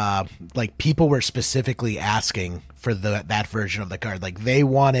that like people were specifically asking for that version of the card. Like they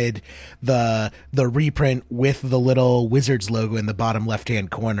wanted the reprint with the little Wizards logo in the bottom left-hand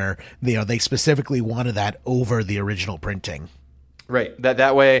corner. They specifically wanted that over the original printing. Right.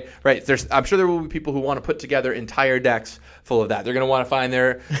 That way, right. I'm sure there will be people who want to put together entire decks full of that. They're going to want to find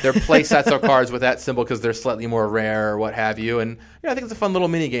their play sets of cards with that symbol because they're slightly more rare or what have you. And I think it's a fun little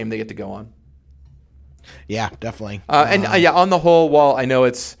mini game they get to go on. Yeah, definitely. On the whole, while I know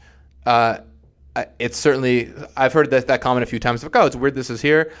it's certainly, I've heard that comment a few times. Like, oh, it's weird this is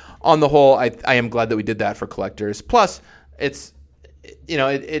here. On the whole, I am glad that we did that for collectors. Plus, it's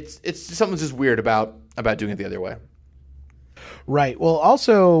something just weird about doing it the other way. Right. Well,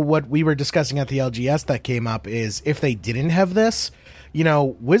 also what we were discussing at the LGS that came up is if they didn't have this,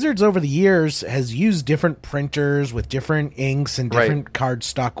 Wizards over the years has used different printers with different inks and different card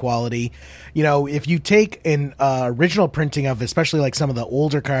stock quality. If you take an original printing of especially like some of the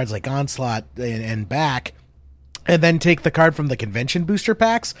older cards like Onslaught and back, and then take the card from the convention booster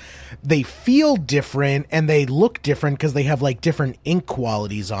packs, they feel different and they look different because they have like different ink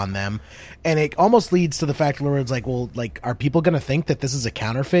qualities on them. And it almost leads to the fact where it's like, well, like, are people going to think that this is a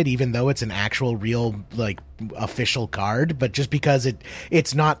counterfeit even though it's an actual real like official card? But just because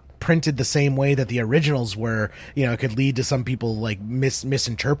it's not printed the same way that the originals were, it could lead to some people like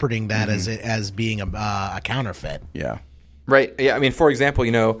misinterpreting that as being a counterfeit. Yeah. Right. Yeah. I mean, for example,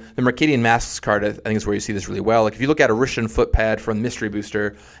 the Mercadian Masks card, I think is where you see this really well. Like if you look at a Rishan footpad from Mystery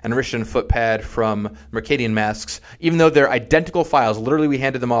Booster and a Rishan footpad from Mercadian Masks, even though they're identical files, literally we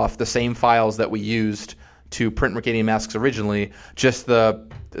handed them off the same files that we used to print Mercadian Masks originally, just they are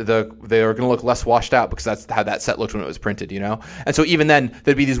going to look less washed out because that's how that set looked when it was printed, And so even then,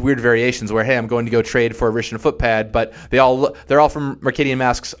 there'd be these weird variations where, hey, I'm going to go trade for a Rishan footpad, but they're all from Mercadian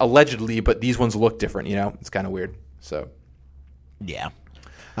Masks allegedly, but these ones look different, It's kind of weird. So, yeah.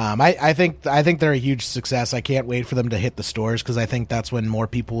 I think they're a huge success. I can't wait for them to hit the stores because I think that's when more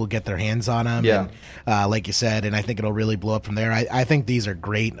people will get their hands on them. Yeah. And, like you said, and I think it'll really blow up from there. I think these are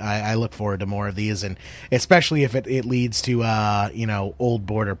great. I look forward to more of these, and especially if it leads to old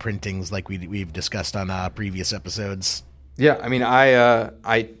border printings like we've discussed on previous episodes. Yeah, I mean, I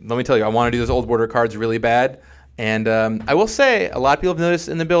let me tell you, I want to do those old border cards really bad. And I will say, a lot of people have noticed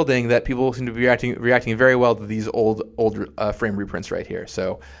in the building that people seem to be reacting very well to these old frame reprints right here.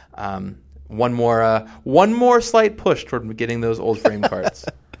 So one more slight push toward getting those old frame cards.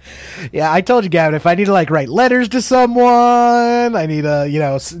 Yeah, I told you, Gavin, if I need to write letters to someone, I need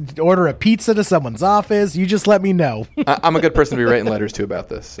to order a pizza to someone's office, you just let me know. I'm a good person to be writing letters to about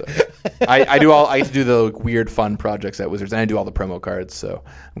this. So. I get to do the weird fun projects at Wizards, and I do all the promo cards, so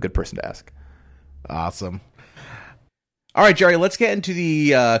I'm a good person to ask. Awesome. All right, Jerry, let's get into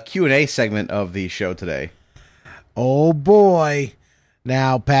the Q&A segment of the show today. Oh, boy.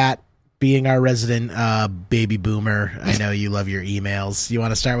 Now, Pat, being our resident baby boomer, I know you love your emails. You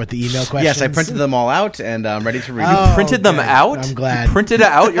want to start with the email questions? Yes, I printed them all out, and I'm ready to read them. You printed them out? I'm glad. You printed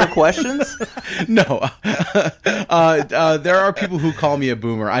out your questions? No. There are people who call me a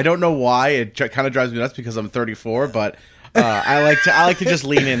boomer. I don't know why. It kind of drives me nuts because I'm 34, but... I like to just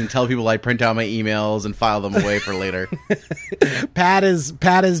lean in and tell people I print out my emails and file them away for later. Pat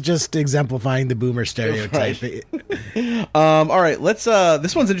is just exemplifying the boomer stereotype. Right. All right, let's.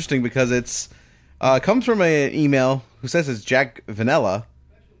 This one's interesting because it's comes from an email who says it's Jack Vanilla,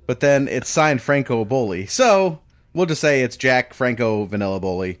 but then it's signed Franco Boli. So we'll just say it's Jack Franco Vanilla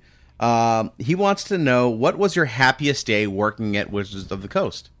Boli. He wants to know, what was your happiest day working at Wizards of the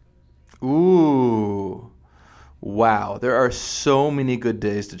Coast? Ooh. Wow, there are so many good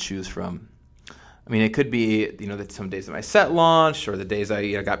days to choose from. I mean, it could be, some days that my set launched or the days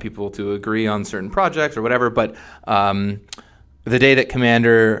I got people to agree on certain projects or whatever. But the day that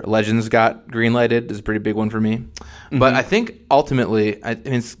Commander Legends got greenlighted is a pretty big one for me. Mm-hmm. But I think ultimately, I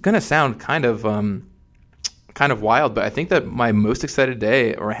mean, it's going to sound kind of wild, but I think that my most excited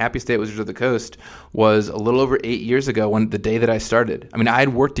day or happiest day at Wizards of the Coast was a little over 8 years ago, the day that I started. I mean, I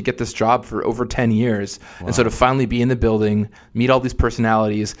had worked to get this job for over 10 years. Wow. And so to finally be in the building, meet all these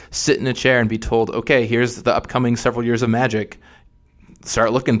personalities, sit in a chair and be told, okay, here's the upcoming several years of Magic,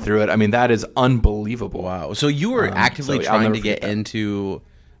 start looking through it. I mean, that is unbelievable. Wow. So you were actively trying to get into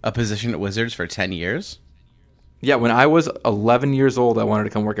a position at Wizards for 10 years? Yeah, when I was 11 years old, I wanted to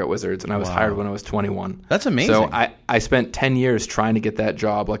come work at Wizards, and I was hired when I was 21. That's amazing. So I spent 10 years trying to get that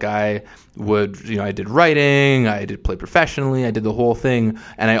job. Like I did writing, I did play professionally, I did the whole thing,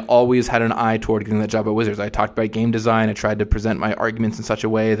 and I always had an eye toward getting that job at Wizards. I talked about game design. I tried to present my arguments in such a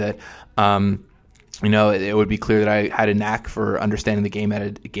way that, it would be clear that I had a knack for understanding the game at a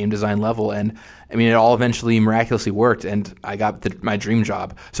game design level. And I mean, it all eventually miraculously worked, and I got my dream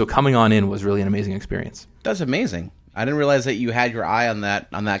job. So coming on in was really an amazing experience. That's amazing. I didn't realize that you had your eye on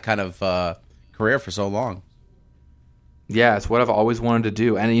that kind of career for so long. Yeah, it's what I've always wanted to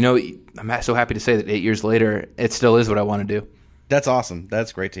do. And, I'm so happy to say that 8 years later, it still is what I want to do. That's awesome.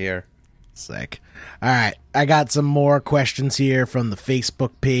 That's great to hear. Sick. All right. I got some more questions here from the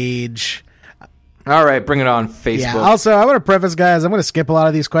Facebook page. All right, bring it on, Facebook. Yeah, also, I want to preface, guys, I'm going to skip a lot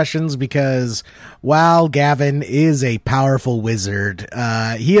of these questions because while Gavin is a powerful wizard,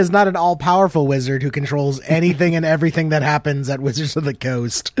 he is not an all-powerful wizard who controls anything and everything that happens at Wizards of the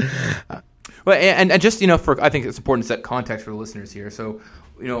Coast. Well, and just, I think it's important to set context for the listeners here. So,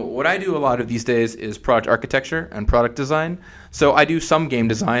 what I do a lot of these days is product architecture and product design. So I do some game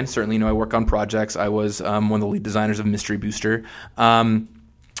design. Certainly, I work on projects. I was one of the lead designers of Mystery Booster.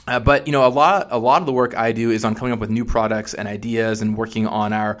 But a lot of the work I do is on coming up with new products and ideas and working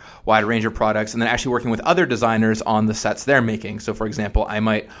on our wide range of products, and then actually working with other designers on the sets they're making. So, for example, I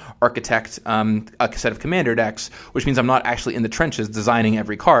might architect a set of Commander decks, which means I'm not actually in the trenches designing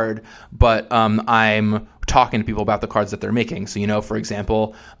every card, but I'm talking to people about the cards that they're making. So, for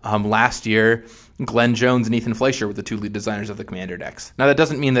example, last year, Glenn Jones and Ethan Fleischer were the two lead designers of the Commander decks. Now, that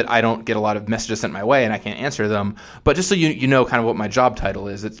doesn't mean that I don't get a lot of messages sent my way and I can't answer them, but just so you know kind of what my job title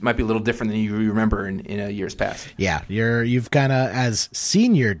is, it might be a little different than you remember in years past. Yeah, you've kind of, as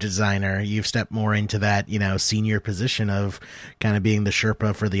senior designer, you've stepped more into that, senior position of kind of being the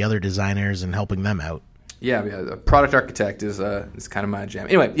Sherpa for the other designers and helping them out. Yeah, a product architect is kind of my jam.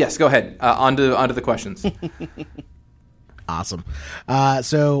 Anyway, yes, go ahead. On to the questions. Awesome.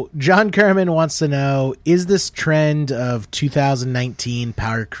 So John Kerman wants to know, is this trend of 2019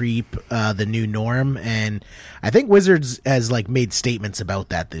 power creep the new norm? And I think Wizards has made statements about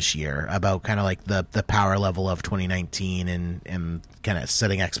that this year, about kind of the power level of 2019 and kind of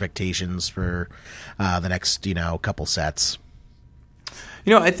setting expectations for the next, couple sets.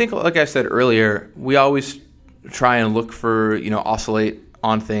 I think, like I said earlier, we always try and look for, oscillate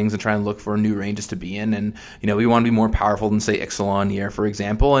on things and try and look for new ranges to be in. And, we want to be more powerful than, say, Ixalan, for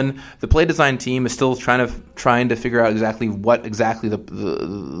example. And the play design team is still trying to figure out exactly what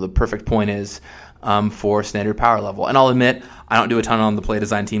the perfect point is for standard power level. And I'll admit, I don't do a ton on the play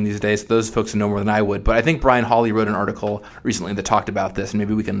design team these days. Those folks know more than I would. But I think Brian Hawley wrote an article recently that talked about this, and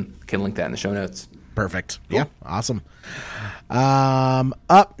maybe we can link that in the show notes. Perfect. Cool. Yeah, awesome.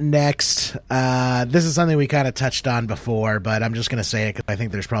 Up next, this is something we kind of touched on before, but I'm just going to say it because I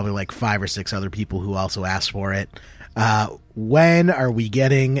think there's probably 5 or 6 other people who also asked for it. When are we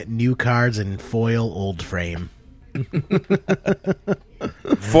getting new cards in foil old frame?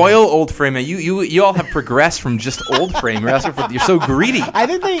 Foil old frame. You all have progressed from just old frame. You're so greedy. I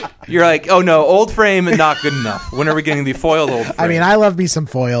think you're like, oh no, old frame not good enough. When are we getting the foil old frame? I mean, I love me some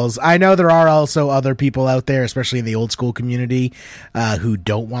foils. I know there are also other people out there, especially in the old school community, who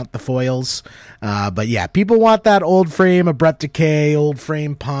don't want the foils. But yeah, people want that old frame, Abrupt Decay, old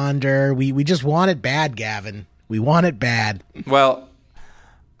frame Ponder. We just want it bad, Gavin. We want it bad. Well,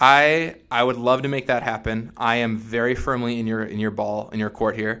 I would love to make that happen. I am very firmly in your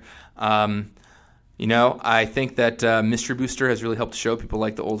court here. I think that Mystery Booster has really helped show people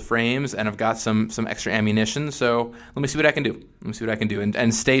like the old frames, and I've got some extra ammunition. So let me see what I can do.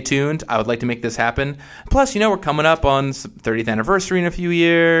 And stay tuned. I would like to make this happen. Plus, we're coming up on 30th anniversary in a few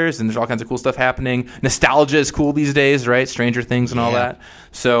years, and there's all kinds of cool stuff happening. Nostalgia is cool these days, right? Stranger Things and all that.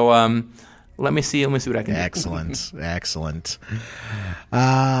 So. Let me see what I can do. Excellent.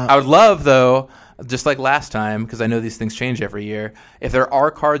 I would love, though, just like last time, because I know these things change every year, if there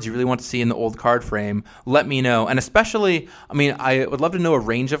are cards you really want to see in the old card frame, let me know. And especially, I would love to know a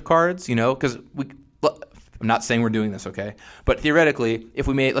range of cards, because I'm not saying we're doing this, okay? But theoretically,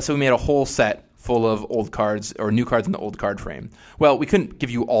 let's say we made a whole set full of old cards or new cards in the old card frame. Well, we couldn't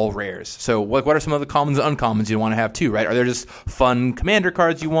give you all rares. So what are some of the commons and uncommons you want to have too, right? Are there just fun commander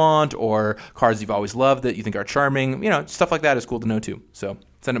cards you want, or cards you've always loved that you think are charming? Stuff like that is cool to know too. So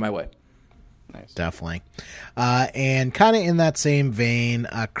send it my way. Nice. Definitely. And kind of in that same vein,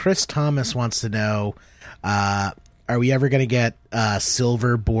 Chris Thomas wants to know, are we ever going to get a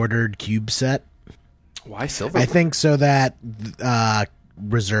silver bordered cube set? Why silver? I think so that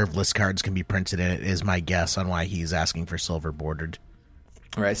reserve list cards can be printed in it, is my guess on why he's asking for silver bordered.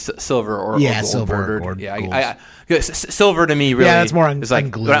 All right, silver or gold silver bordered. Silver to me really. Yeah, that's more is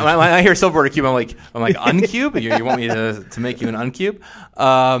like when I hear silver bordered cube, I'm like uncube. You want me to make you an uncube?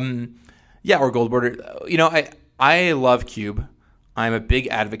 Or gold bordered. I love cube. I'm a big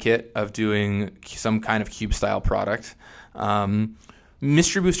advocate of doing some kind of cube style product.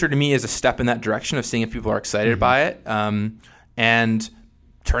 Mystery Booster to me is a step in that direction of seeing if people are excited by it. And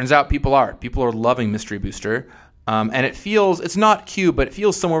turns out people are loving Mystery Booster. And it's not cube, but it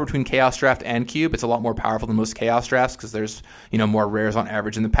feels somewhere between Chaos Draft and cube. It's a lot more powerful than most Chaos Drafts because there's, more rares on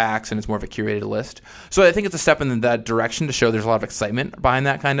average in the packs, and it's more of a curated list. So I think it's a step in that direction to show there's a lot of excitement behind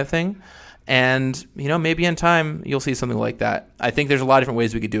that kind of thing. And, maybe in time you'll see something like that. I think there's a lot of different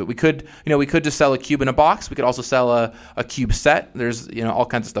ways we could do it. We could just sell a cube in a box. We could also sell a cube set. There's, all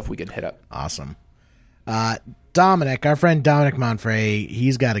kinds of stuff we could hit up. Awesome. Dominic, our friend Dominic Monfrey,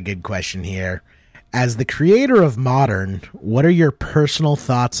 he's got a good question here. As the creator of Modern, what are your personal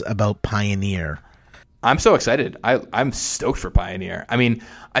thoughts about Pioneer? I'm so excited. I'm stoked for Pioneer.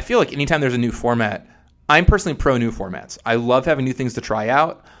 I feel like anytime there's a new format, I'm personally pro new formats. I love having new things to try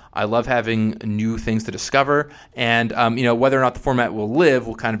out. I love having new things to discover. And, whether or not the format will live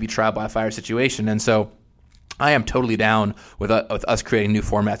will kind of be trial by fire situation. And so I am totally down with us creating new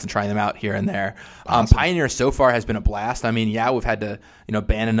formats and trying them out here and there. Awesome. Pioneer so far has been a blast. I mean, yeah, we've had to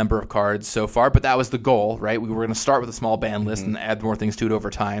ban a number of cards so far, but that was the goal, right? We were going to start with a small ban list and add more things to it over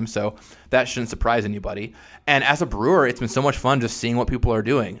time, so that shouldn't surprise anybody. And as a brewer, it's been so much fun just seeing what people are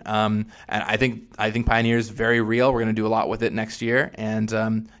doing. And I think Pioneer is very real. We're going to do a lot with it next year, and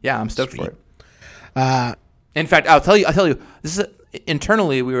I'm stoked for it. In fact, I'll tell you, this is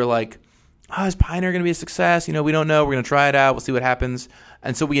internally we were like, oh, is Pioneer going to be a success? We don't know. We're going to try it out. We'll see what happens.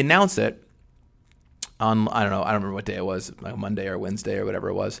 And so we announce it on, I don't remember what day it was, like Monday or Wednesday or whatever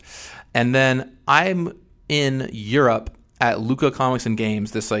it was. And then I'm in Europe at Luca Comics and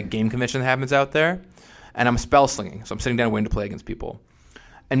Games, this like game convention that happens out there. And I'm spell slinging. So I'm sitting down waiting to play against people.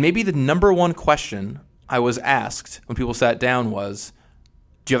 And maybe the number one question I was asked when people sat down was,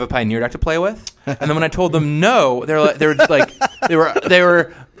 do you have a Pioneer deck to play with? And then when I told them no, they were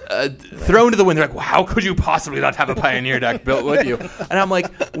thrown to the wind. They're like, well, how could you possibly not have a Pioneer deck built with you? And I'm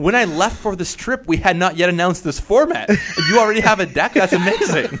like, when I left for this trip, we had not yet announced this format. You already have a deck? That's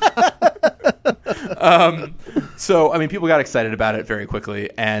amazing. So, I mean, people got excited about it very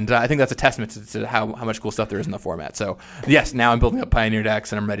quickly, and I think that's a testament to how much cool stuff there is in the format. So, yes, now I'm building up Pioneer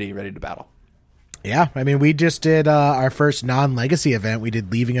decks, and I'm ready to battle. Yeah, I mean, we just did our first non-legacy event. We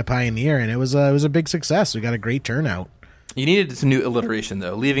did Leaving a Pioneer, and it was a big success. We got a great turnout. You needed some new alliteration,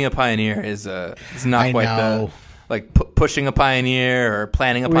 though. Leaving a Pioneer is not quite pushing a pioneer or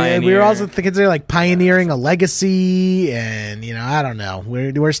planning a pioneer. We were also considering like pioneering a legacy, and I don't know.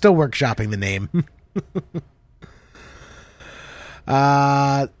 We're still workshopping the name.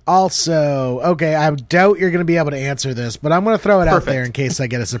 Also, okay, I doubt you're going to be able to answer this, but I'm going to throw it out there in case I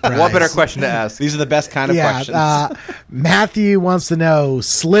get a surprise. What better question to ask? These are the best kind of questions. Matthew wants to know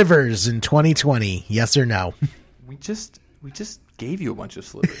slivers in 2020, yes or no? We just gave you a bunch of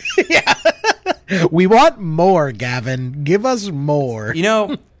slivers. Yeah. We want more, Gavin. Give us more.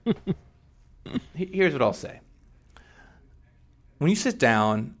 Here's what I'll say. When you sit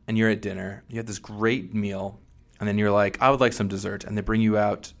down and you're at dinner, you have this great meal, and then you're like, I would like some dessert. And they bring you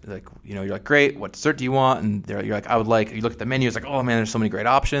out, like, you're like, great, what dessert do you want? And you're like, you look at the menu, it's like, oh man, there's so many great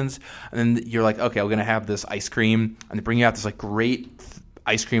options. And then you're like, okay, we're going to have this ice cream. And they bring you out this like great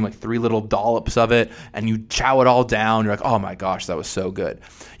ice cream, like 3 little dollops of it, and you chow it all down. You're like, oh my gosh, that was so good.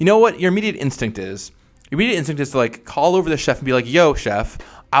 You know what your immediate instinct is? Your immediate instinct is to like call over the chef and be like, yo, chef,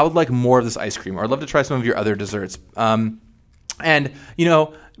 I would like more of this ice cream, or I'd love to try some of your other desserts. And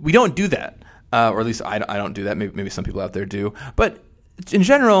we don't do that. Or at least I don't do that. Maybe some people out there do. But in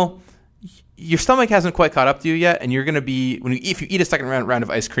general, your stomach hasn't quite caught up to you yet, and you're going to be if you eat a second round of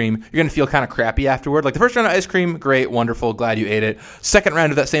ice cream, you're going to feel kind of crappy afterward. Like the first round of ice cream, great, wonderful, glad you ate it. Second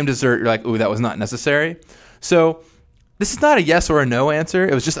round of that same dessert, you're like, ooh, that was not necessary. So this is not a yes or a no answer.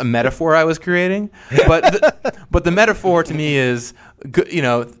 It was just a metaphor I was creating. But the metaphor to me is,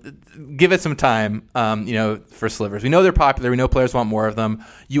 give it some time, for slivers. We know they're popular. We know players want more of them.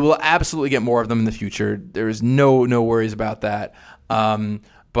 You will absolutely get more of them in the future. There is no worries about that.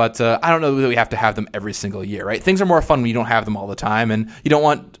 But I don't know that we have to have them every single year, right? Things are more fun when you don't have them all the time, and you don't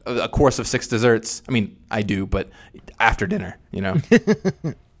want a course of 6 desserts. I mean, I do, but after dinner,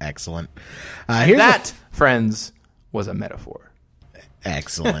 Excellent. Friends, was a metaphor.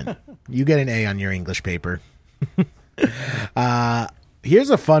 Excellent. You get an A on your English paper. Here's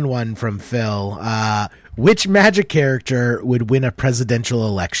a fun one from Phil. Which Magic character would win a presidential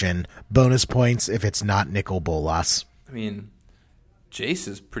election? Bonus points if it's not Nicol Bolas. I mean, Jace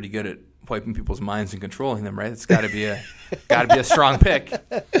is pretty good at wiping people's minds and controlling them, right? It's got to be a strong pick.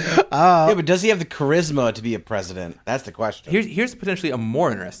 Yeah, but does he have the charisma to be a president? That's the question. Here's potentially a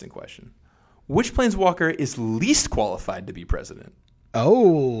more interesting question. Which Planeswalker is least qualified to be president?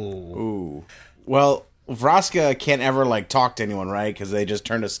 Oh. Well, Vraska can't ever talk to anyone, right? Because they just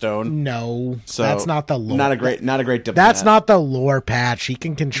turn to stone. No, so that's not the lore. Not a great diplomat. That's not the lore patch. He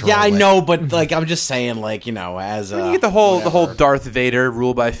can control. Yeah, I know, but I'm just saying, as you get the whole Darth Vader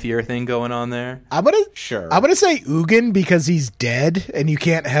rule by fear thing going on there. I'm gonna say Ugin because he's dead, and you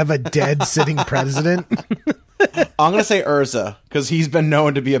can't have a dead sitting president. I'm going to say Urza, because he's been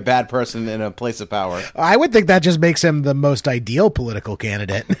known to be a bad person in a place of power. I would think that just makes him the most ideal political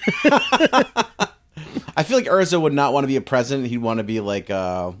candidate. I feel like Urza would not want to be a president. He'd want to be like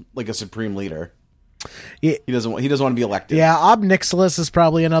a supreme leader. Yeah. He doesn't want to be elected. Yeah, Ob Nixilis is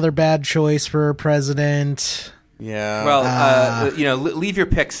probably another bad choice for president. Yeah. Well, leave your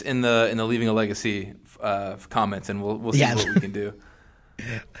picks in the Leaving a Legacy comments, and we'll see what we can do.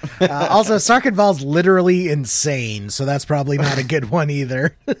 Also, Sarkhanval's literally insane, so that's probably not a good one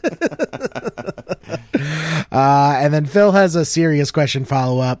either. And then Phil has a serious question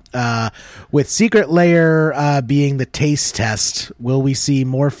follow-up. With Secret Lair being the taste test, will we see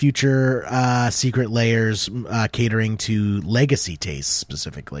more future Secret Lairs catering to legacy tastes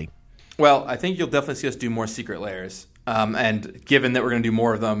specifically? Well, I think you'll definitely see us do more Secret Lairs. And given that we're going to do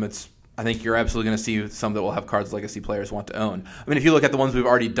more of them, I think you're absolutely going to see some that will have cards legacy players want to own. I mean, if you look at the ones we've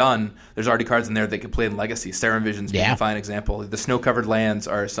already done, there's already cards in there that could play in legacy. Serum Vision's being a fine example. The snow-covered lands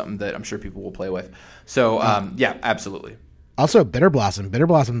are something that I'm sure people will play with. So, yeah, absolutely. Also, Bitter Blossom. Bitter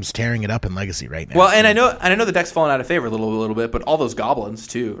Blossom's tearing it up in Legacy right now. Well, and I know the deck's fallen out of favor a little bit, but all those goblins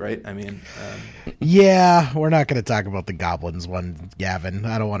too, right? I memean, yeah, we're not going to talk about the goblins one, Gavin.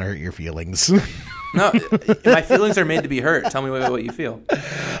 I don't want to hurt your feelings. No, my feelings are made to be hurt. Tell me what you feel.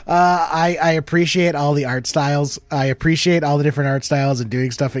 I appreciate all the art styles. I appreciate all the different art styles and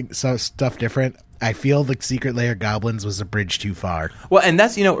doing stuff different. I feel the Secret Lair goblins was a bridge too far. Well, and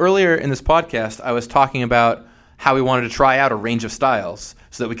that's, earlier in this podcast, I was talking about how we wanted to try out a range of styles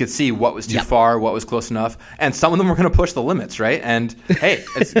so that we could see what was too far, what was close enough, and some of them were going to push the limits, right? And hey,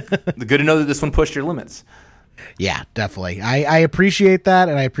 it's good to know that this one pushed your limits. Yeah, definitely. I appreciate that,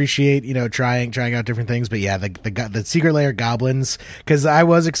 and I appreciate trying out different things. But yeah, the Secret Lair goblins, because I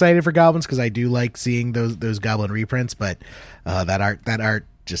was excited for goblins because I do like seeing those goblin reprints. But that art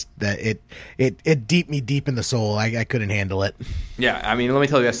just it deep me deep in the soul. I couldn't handle it. Yeah, I mean, let me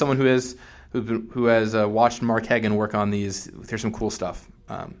tell you, as someone who has watched Mark Hagan work on these, there's some cool stuff.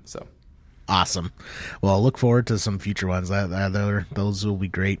 So awesome. Well, look forward to some future ones. Those will be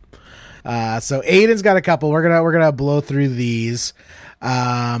great. So Aiden's got a couple. We're gonna blow through these.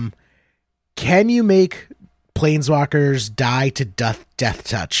 Can you make planeswalkers die to death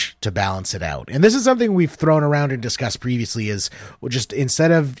touch to balance it out? And this is something we've thrown around and discussed previously, is just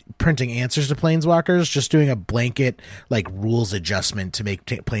instead of printing answers to planeswalkers, just doing a blanket rules adjustment to make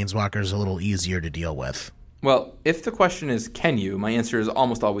planeswalkers a little easier to deal with. Well, if the question is can you, my answer is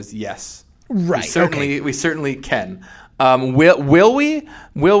almost always yes. Right. We certainly can. Will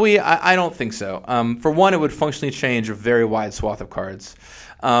we? I don't think so. For one, it would functionally change a very wide swath of cards.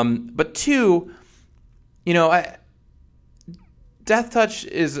 But two, Death Touch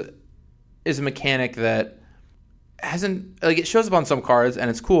is a mechanic that hasn't it shows up on some cards and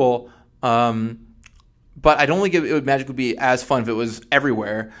it's cool. But I don't think Magic would be as fun if it was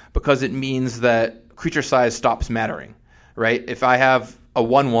everywhere, because it means that creature size stops mattering, right? If I have a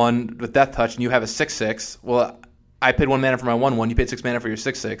 1/1 with Death Touch and you have a 6/6, well, I paid 1 mana for my 1/1. You paid 6 mana for your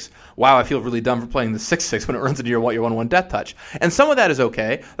 6/6. Wow, I feel really dumb for playing the 6/6 when it runs into your 1/1 Death Touch. And some of that is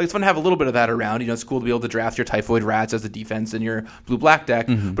okay. It's fun to have a little bit of that around. It's cool to be able to draft your Typhoid Rats as a defense in your blue-black deck.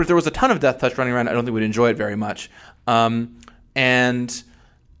 Mm-hmm. But if there was a ton of Death Touch running around, I don't think we'd enjoy it very much. And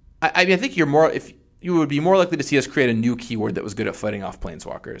I think you would be more likely to see us create a new keyword that was good at fighting off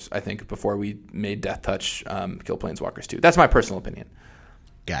planeswalkers, I think, before we made Death Touch kill planeswalkers too. That's my personal opinion.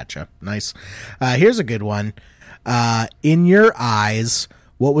 Gotcha. Nice. Here's a good one. In your eyes,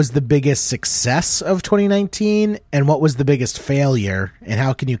 what was the biggest success of 2019 and what was the biggest failure, and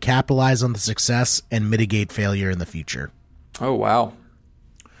how can you capitalize on the success and mitigate failure in the future? Oh, wow.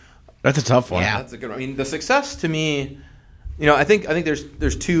 That's a tough one. Yeah, that's a good one. I mean, the success to me, I think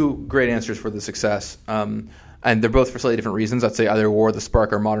there's two great answers for the success, and they're both for slightly different reasons. I'd say either War of the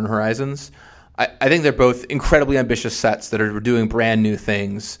Spark or Modern Horizons. I think they're both incredibly ambitious sets that are doing brand new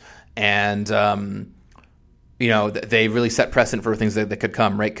things, and they really set precedent for things that could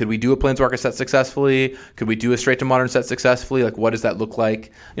come, right? Could we do a Planeswalker set successfully? Could we do a straight to Modern set successfully? What does that look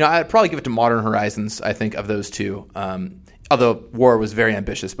like? I'd probably give it to Modern Horizons, I think, of those two. Although War was very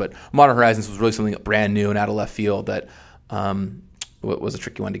ambitious, but Modern Horizons was really something brand new and out of left field that was a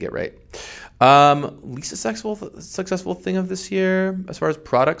tricky one to get right. Least successful thing of this year, as far as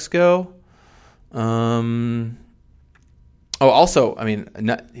products go. Also, I mean,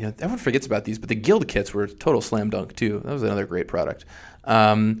 everyone forgets about these, but the guild kits were a total slam dunk too. That was another great product.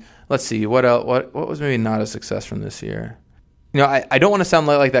 Let's see, what else? What was maybe not a success from this year? I don't want to sound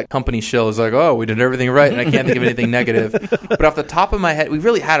like that company shill is like, oh, we did everything right, and I can't think of anything negative. But off the top of my head, we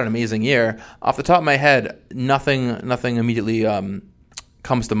really had an amazing year. Off the top of my head, nothing immediately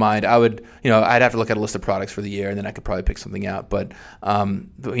comes to mind. I'd have to look at a list of products for the year, and then I could probably pick something out. But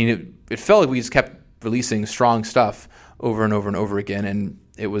it felt like we just kept releasing strong stuff over and over and over again, and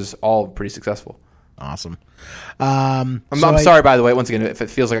it was all pretty successful. Awesome. I'm sorry, by the way, once again, if it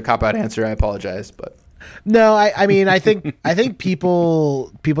feels like a cop-out answer, I apologize. But No, I mean, I think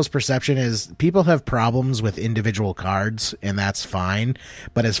people's perception is people have problems with individual cards, and that's fine.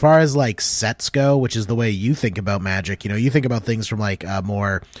 But as far as like sets go, which is the way you think about Magic, you think about things from like a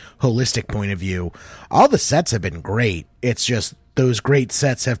more holistic point of view. All the sets have been great. It's just those great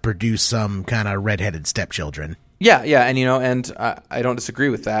sets have produced some kind of redheaded stepchildren. Yeah, and I don't disagree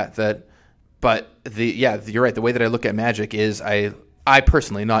with that. But you're right. The way that I look at Magic is I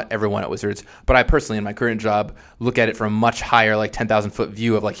personally, not everyone at Wizards, but I personally in my current job look at it from a much higher, like 10,000 foot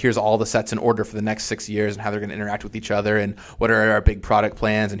view of like, here's all the sets in order for the next 6 years and how they're going to interact with each other and what are our big product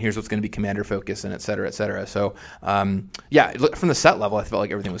plans and here's what's going to be commander focus and et cetera, et cetera. So, look, from the set level, I felt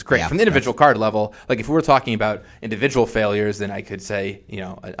like everything was great. Yeah, from the individual card level, like if we were talking about individual failures, then I could say,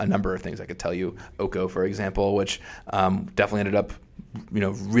 a number of things. I could tell you Oko, for example, which definitely ended up,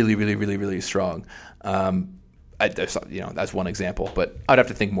 really, really, really, really strong. That's one example, but I'd have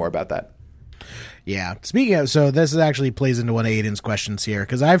to think more about that. Yeah. Speaking of, so this actually plays into one of Aiden's questions here,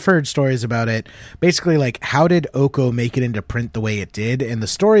 because I've heard stories about it. Basically, like, how did Oko make it into print the way it did? And the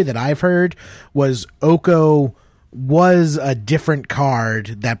story that I've heard was Oko was a different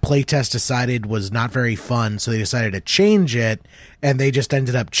card that playtest decided was not very fun, so they decided to change it, and they just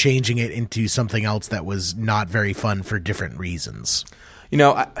ended up changing it into something else that was not very fun for different reasons.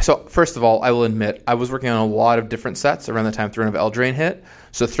 So first of all, I will admit I was working on a lot of different sets around the time Throne of Eldraine hit.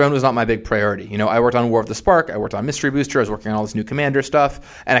 So Throne was not my big priority. I worked on War of the Spark, I worked on Mystery Booster, I was working on all this new Commander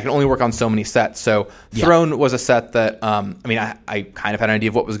stuff, and I can only work on so many sets. So Throne was a set that, I kind of had an idea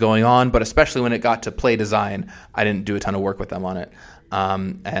of what was going on, but especially when it got to play design, I didn't do a ton of work with them on it.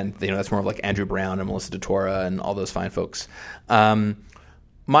 And that's more of like Andrew Brown and Melissa DeTora and all those fine folks.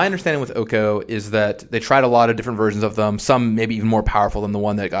 My understanding with Oko is that they tried a lot of different versions of them, some maybe even more powerful than the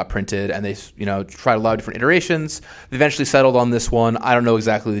one that got printed, and they tried a lot of different iterations. They eventually settled on this one. I don't know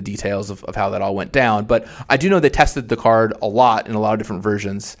exactly the details of how that all went down, but I do know they tested the card a lot in a lot of different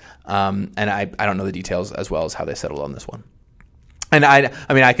versions, and I don't know the details as well as how they settled on this one. And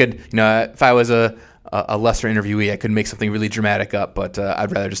I could, if I was a lesser interviewee, I could make something really dramatic up, but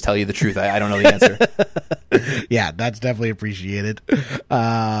I'd rather just tell you the truth. I don't know the answer. Yeah, that's definitely appreciated.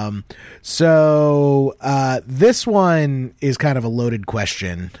 So this one is kind of a loaded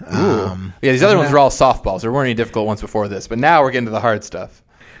question. These other ones were all softballs. There weren't any difficult ones before this, but now we're getting to the hard stuff.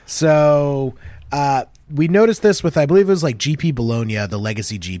 So we noticed this with, I believe it was like GP Bologna, the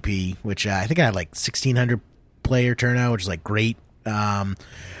Legacy GP, which I think I had like 1,600 player turnout, which is like great.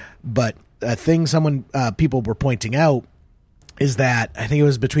 But a thing people were pointing out is that I think it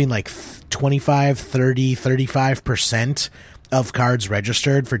was between like 25, 30, 35% of cards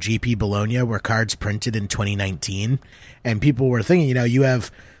registered for GP Bologna were cards printed in 2019. And people were thinking, you have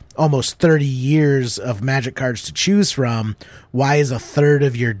almost 30 years of Magic cards to choose from. Why is a third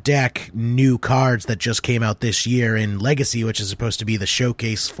of your deck new cards that just came out this year in Legacy, which is supposed to be the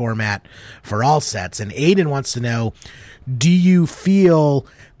showcase format for all sets? And Aiden wants to know, do you feel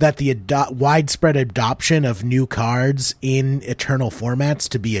that the widespread adoption of new cards in Eternal formats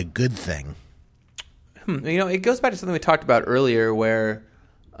to be a good thing? It goes back to something we talked about earlier, where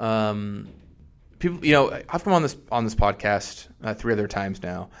people, I've come on this podcast 3 other times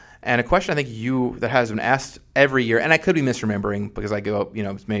now, and a question I think that has been asked every year, and I could be misremembering because I go up,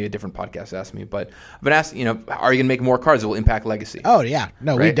 maybe a different podcast asked me, but I've been asked, are you going to make more cards that will impact Legacy? Oh yeah,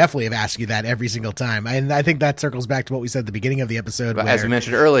 no, right? We definitely have asked you that every single time, and I think that circles back to what we said at the beginning of the episode. But as we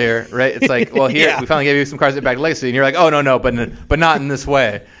mentioned earlier, right? It's like, well, here we finally gave you some cards that impact Legacy, and you're like, oh no, but not in this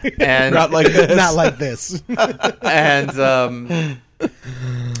way, and not like this, not like this, and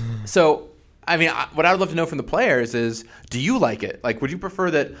so. What I would love to know from the players is, do you like it? Like, would you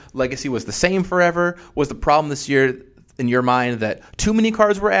prefer that Legacy was the same forever? Was the problem this year, in your mind, that too many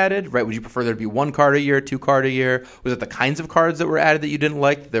cards were added, right? Would you prefer there to be 1 card a year, 2 card a year? Was it the kinds of cards that were added that you didn't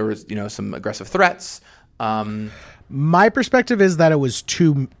like? There was, some aggressive threats. My perspective is that it was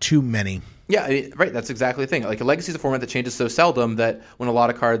too many. Yeah, right. That's exactly the thing. Like, a Legacy is a format that changes so seldom that when a lot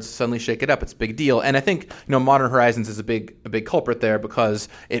of cards suddenly shake it up, it's a big deal. And I think Modern Horizons is a big culprit there because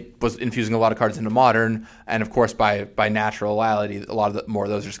it was infusing a lot of cards into Modern, and of course by naturality, a lot of more of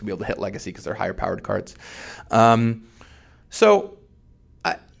those are just gonna be able to hit Legacy because they're higher powered cards. So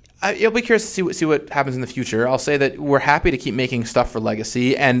I'll be curious to see what happens in the future. I'll say that we're happy to keep making stuff for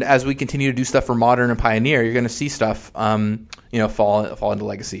Legacy, and as we continue to do stuff for Modern and Pioneer, you're going to see stuff, fall into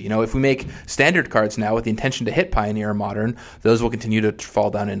Legacy. If we make standard cards now with the intention to hit Pioneer or Modern, those will continue to fall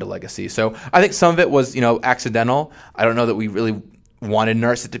down into Legacy. So I think some of it was, accidental. I don't know that we really wanted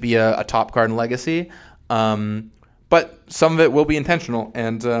Narset to be a top card in Legacy, but some of it will be intentional.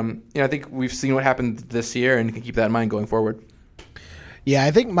 And I think we've seen what happened this year, and can keep that in mind going forward. Yeah,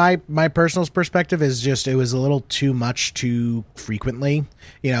 I think my personal perspective is just it was a little too much too frequently.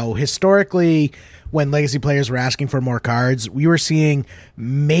 Historically, when Legacy players were asking for more cards, we were seeing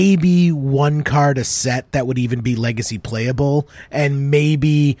maybe one card a set that would even be Legacy playable, and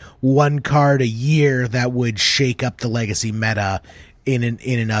maybe one card a year that would shake up the Legacy meta in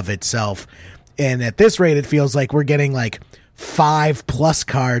and of itself. And at this rate, it feels like we're getting like 5+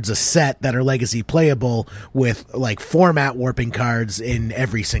 cards a set that are Legacy playable with like format warping cards in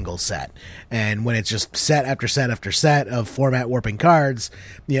every single set. And when it's just set after set after set of format warping cards,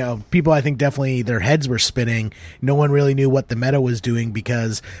 people I think definitely their heads were spinning. No one really knew what the meta was doing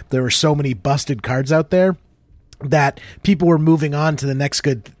because there were so many busted cards out there that people were moving on to the next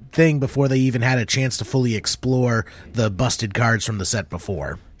good thing before they even had a chance to fully explore the busted cards from the set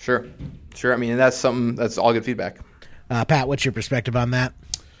before. Sure. I mean, that's all good feedback. Pat, what's your perspective on that?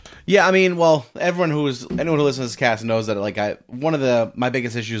 Yeah, I mean, well, anyone who listens to this cast knows that one of my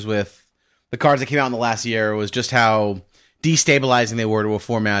biggest issues with the cards that came out in the last year was just how destabilizing they were to a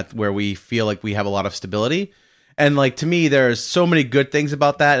format where we feel like we have a lot of stability. And to me, there's so many good things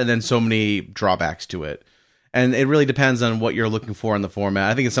about that and then so many drawbacks to it. And it really depends on what you're looking for in the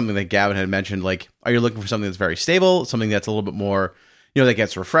format. I think it's something that Gavin had mentioned, are you looking for something that's very stable, something that's a little bit more that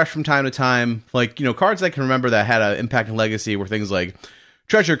gets refreshed from time to time. Cards I can remember that had an impact in Legacy were things like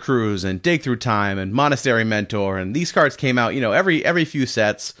Treasure Cruise and Dig Through Time and Monastery Mentor. And these cards came out, every few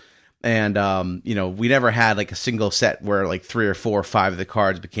sets. And, we never had a single set where 3 or 4 or 5 of the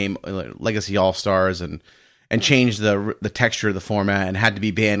cards became Legacy All-Stars and changed the texture of the format and had to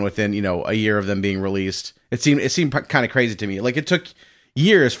be banned within, a year of them being released. It seemed kind of crazy to me. It took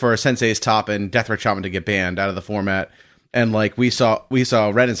years for Sensei's Top and Deathray Shaman to get banned out of the format. And we saw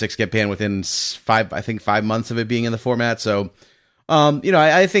Red and 6 get banned within 5 months of it being in the format. So,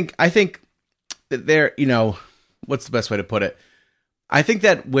 I think that they're, what's the best way to put it? I think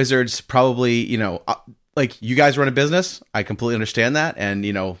that Wizards probably, you guys run a business. I completely understand that. And,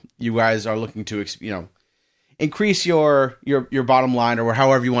 you guys are looking to, increase your bottom line or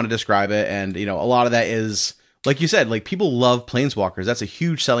however you want to describe it. And, a lot of that is, like you said, people love Planeswalkers. That's a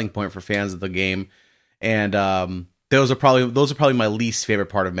huge selling point for fans of the game. And, those are probably my least favorite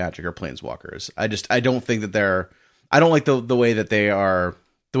part of Magic are Planeswalkers. I don't think that I don't like the way that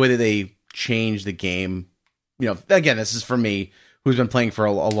they change the game. Again, this is for me who's been playing for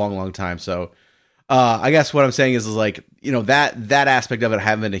a long, long time. So, I guess what I'm saying is that aspect of it I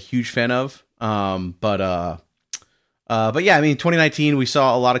haven't been a huge fan of. But yeah, I mean, 2019 we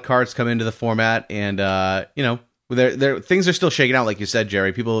saw a lot of cards come into the format, and things are still shaking out, like you said,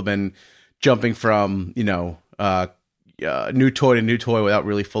 Jerry. People have been jumping from new toy to new toy without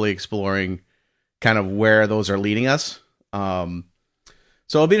really fully exploring kind of where those are leading us.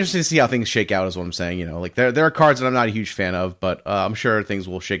 So it'll be interesting to see how things shake out is what I'm saying. There are cards that I'm not a huge fan of, but I'm sure things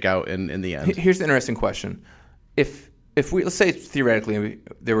will shake out in the end. Here's the interesting question. If we, let's say theoretically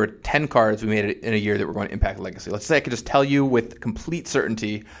there were 10 cards we made in a year that were going to impact Legacy. Let's say I could just tell you with complete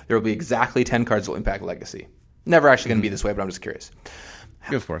certainty there will be exactly 10 cards that will impact Legacy. Never actually going to be this way, but I'm just curious.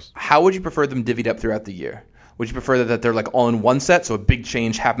 Of course. How would you prefer them divvied up throughout the year? Would you prefer that they're all in one set, so a big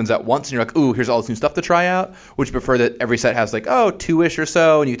change happens at once, and you're ooh, here's all this new stuff to try out? Would you prefer that every set has 2-ish or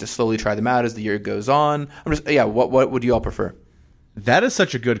so, and you get to slowly try them out as the year goes on? What would you all prefer? That is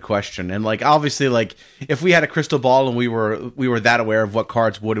such a good question, and obviously, if we had a crystal ball and we were that aware of what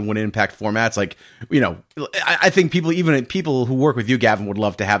cards would and wouldn't impact formats, I think people who work with you, Gavin, would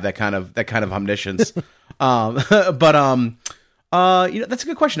love to have that kind of omniscience. That's a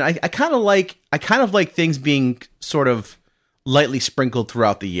good question. I kind of like things being sort of lightly sprinkled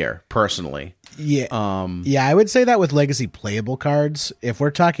throughout the year, personally. Yeah. I would say that with Legacy playable cards. If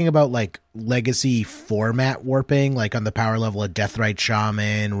we're talking about Legacy format warping, on the power level of Deathrite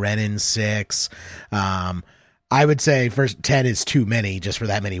Shaman, Renin 6, I would say first 10 is too many just for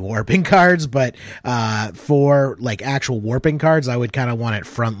that many warping cards, but for actual warping cards, I would kind of want it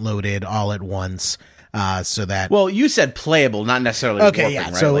front loaded all at once. So that you said playable, not necessarily okay. Warping, Yeah,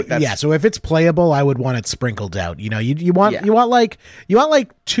 right? so so if it's playable, I would want it sprinkled out. You want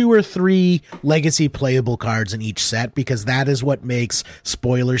 2 or 3 Legacy playable cards in each set, because that is what makes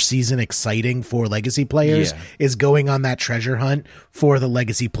spoiler season exciting for Legacy players. Is going on that treasure hunt for the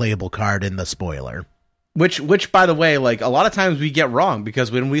Legacy playable card in the spoiler. Which by the way, a lot of times we get wrong,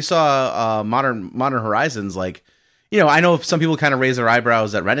 because when we saw Modern Horizons, I know some people kind of raise their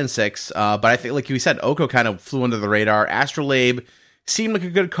eyebrows at Red and 6, but I think, like you said, Oko kind of flew under the radar. Astrolabe seemed like a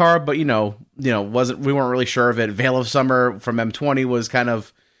good card, but we weren't really sure of it. Veil of Summer from M20 was kind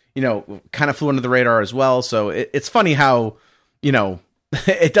of flew under the radar as well. So it's funny how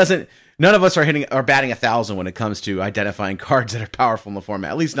it doesn't. none of us are batting 1,000 when it comes to identifying cards that are powerful in the format.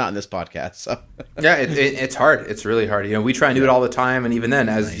 At least not in this podcast. So. Yeah, it's hard. It's really hard. We try and do it all the time, and even then,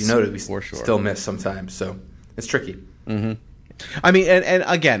 as you noted, we still miss sometimes. So it's tricky. Mm-hmm. I mean, and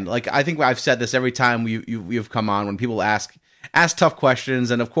again, like I think I've said this every time you've come on when people ask tough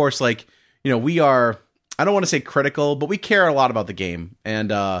questions, and of course, like we are. I don't want to say critical, but we care a lot about the game,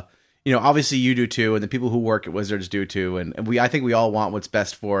 and obviously you do too, and the people who work at Wizards do too, and I think we all want what's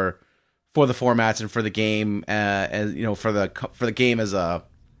best for the formats and for the game, as for the game as a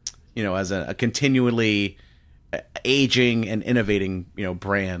continually aging and innovating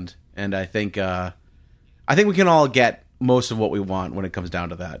brand, and I think we can all get most of what we want when it comes down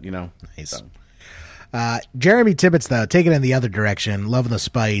to that. Nice. So. Jeremy Tibbetts, though, taking it in the other direction, loving the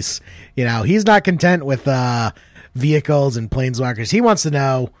spice. He's not content with vehicles and planeswalkers. He wants to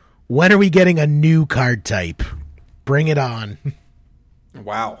know, when are we getting a new card type? Bring it on.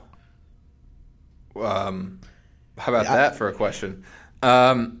 Wow. How about that for a question?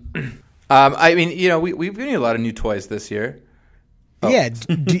 I mean, we've given you a lot of new toys this year. Oh. Yeah.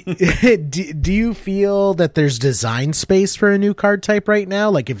 Do you feel that there's design space for a new card type right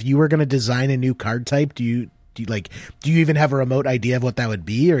now? Like, if you were going to design a new card type, do you even have a remote idea of what that would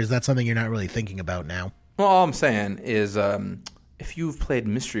be, or is that something you're not really thinking about now? Well, all I'm saying is, if you've played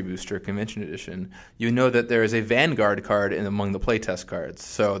Mystery Booster Convention Edition, you know that there is a Vanguard card among the playtest cards.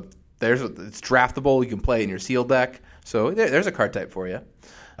 So it's draftable. You can play it in your sealed deck. So there's a card type for you.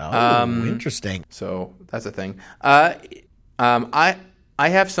 Oh, interesting. So that's a thing. I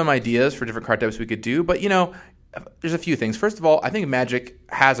have some ideas for different card types we could do, but there's a few things. First of all, I think Magic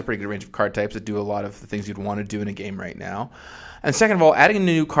has a pretty good range of card types that do a lot of the things you'd want to do in a game right now. And second of all, adding a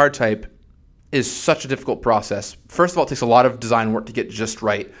new card type is such a difficult process. First of all, it takes a lot of design work to get just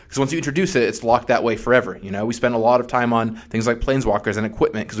right, because once you introduce it, it's locked that way forever. We spend a lot of time on things like planeswalkers and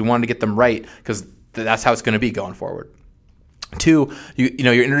equipment because we wanted to get them right, because that's how it's going to be going forward. Two,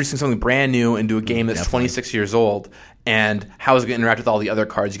 you're introducing something brand new into a game that's Definitely. 26 years old, and how is it going to interact with all the other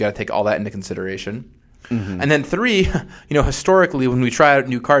cards? You got to take all that into consideration. Mm-hmm. And then three, historically, when we try out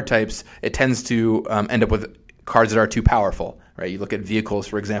new card types, it tends to end up with cards that are too powerful, right? You look at vehicles,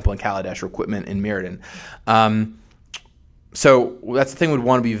 for example, in Kaladesh, or equipment in Mirrodin. So that's the thing we'd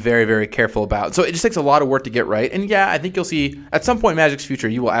want to be very, very careful about. So it just takes a lot of work to get right. And yeah, I think you'll see at some point in Magic's future,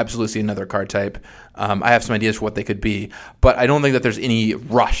 you will absolutely see another card type. I have some ideas for what they could be, but I don't think that there's any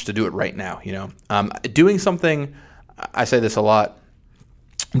rush to do it right now. Doing something, I say this a lot,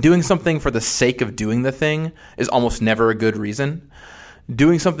 doing something for the sake of doing the thing is almost never a good reason.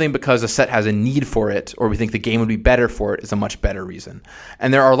 Doing something because a set has a need for it, or we think the game would be better for it, is a much better reason.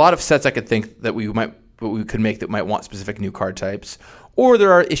 And there are a lot of sets I could think that we could make that might want specific new card types, or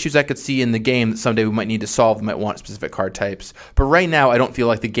there are issues I could see in the game that someday we might need to solve that might want specific card types. But right now, I don't feel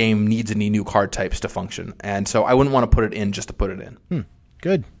like the game needs any new card types to function, and so I wouldn't want to put it in just to put it in.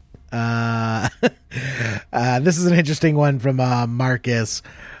 Good. This is an interesting one from Marcus.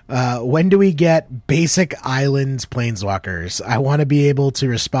 When do we get basic islands planeswalkers? I want to be able to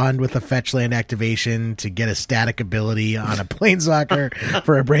respond with a fetch land activation to get a static ability on a planeswalker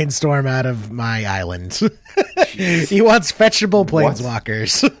for a brainstorm out of my island. He wants fetchable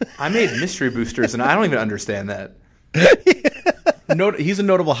planeswalkers. I made mystery boosters, and I don't even understand that. He's a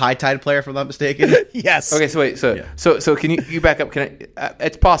notable high tide player, if I'm not mistaken. Yes. Okay, so wait, so can you back up? Can I?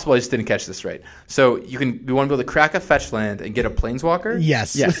 It's possible I just didn't catch this right. So you want to be able to crack a fetch land and get a planeswalker?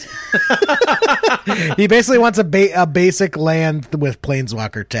 Yes. He basically wants a basic land with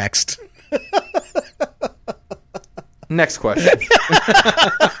planeswalker text. Next question.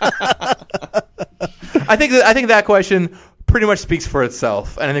 I think that question pretty much speaks for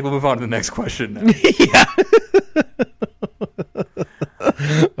itself, and I think we'll move on to the next question now. Yeah.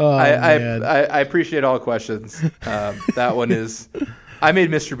 I appreciate all questions. That one is, I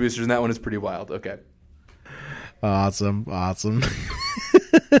made Mr. Boosters, and that one is pretty wild. Okay. Awesome.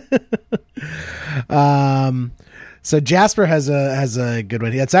 So Jasper has a good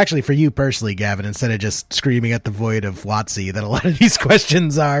one. It's actually for you personally, Gavin, instead of just screaming at the void of WotC that a lot of these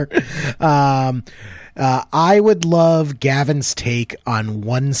questions are. I would love Gavin's take on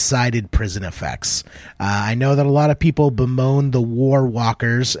one-sided prison effects. I know that a lot of people bemoan the War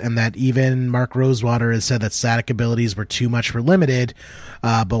Walkers, and that even Mark Rosewater has said that static abilities were too much for limited.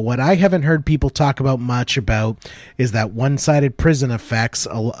 But what I haven't heard people talk about much about is that one-sided prison effects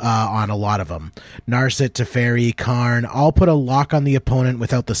on a lot of them. Narset, Teferi, Karn all put a lock on the opponent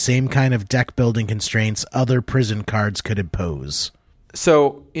without the same kind of deck building constraints other prison cards could impose.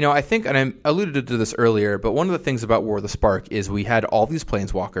 So, I think, and I alluded to this earlier, but one of the things about War of the Spark is we had all these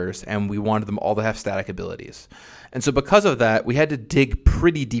planeswalkers, and we wanted them all to have static abilities. And so because of that, we had to dig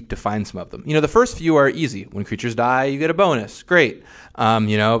pretty deep to find some of them. The first few are easy. When creatures die, you get a bonus. Great. You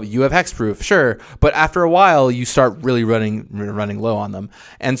have hexproof, sure. But after a while, you start really running low on them.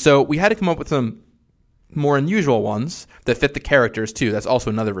 And so we had to come up with some more unusual ones that fit the characters too. That's also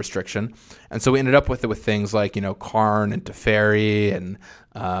another restriction. And so we ended up with things like, Karn and Teferi and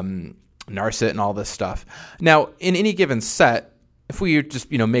Narset and all this stuff. Now, in any given set, if we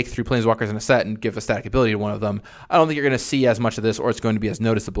just, make 3 planeswalkers in a set and give a static ability to one of them, I don't think you're going to see as much of this or it's going to be as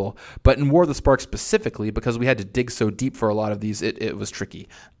noticeable. But in War of the Spark specifically, because we had to dig so deep for a lot of these, it was tricky.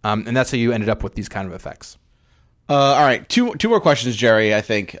 And that's how you ended up with these kind of effects. All right, two more questions, Jerry, I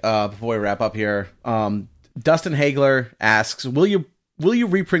think, before we wrap up here. Dustin Hagler asks, will you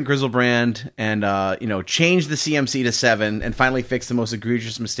reprint Griselbrand and change the CMC to 7 and finally fix the most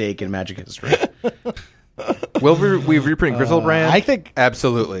egregious mistake in Magic history? Will we reprint Griselbrand? I think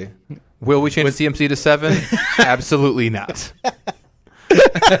absolutely. Will we change the CMC to 7? Absolutely not.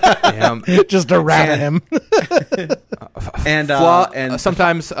 Just to rat him. And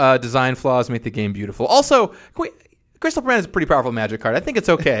sometimes design flaws make the game beautiful. Also, Griselbrand is a pretty powerful Magic card. I think it's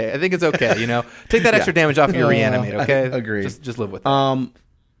okay. Take that extra damage off your reanimate. Okay, agree. Just live with it.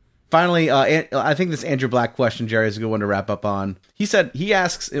 Finally, I think this Andrew Black question, Jerry, is a good one to wrap up on. He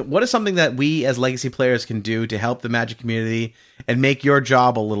asks, what is something that we as Legacy players can do to help the Magic community and make your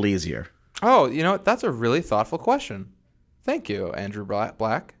job a little easier? Oh, that's a really thoughtful question. Thank you, Andrew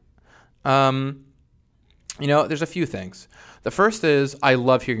Black. There's a few things. The first is I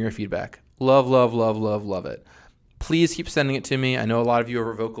love hearing your feedback. Love, love, love, love, love it. Please keep sending it to me. I know a lot of you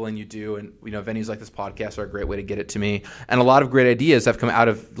are vocal and you do, and venues like this podcast are a great way to get it to me. And a lot of great ideas have come out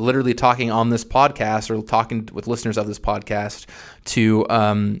of literally talking on this podcast or talking with listeners of this podcast to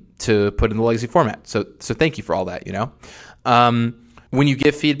put in the Legacy format. So thank you for all that. When you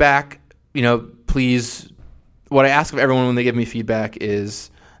give feedback, please. What I ask of everyone when they give me feedback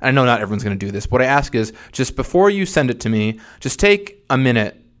is, and I know not everyone's going to do this, but what I ask is just before you send it to me, just take a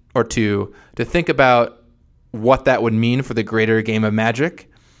minute or two to think about what that would mean for the greater game of Magic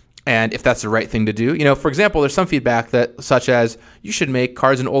and if that's the right thing to do. For example, there's some feedback such as you should make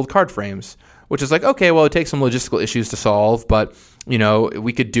cards in old card frames, which is like, okay, well, it takes some logistical issues to solve, but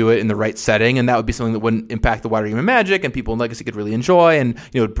we could do it in the right setting, and that would be something that wouldn't impact the wider game of Magic, and people in Legacy could really enjoy, and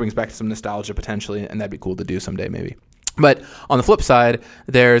it brings back some nostalgia potentially, and that'd be cool to do someday maybe. But on the flip side,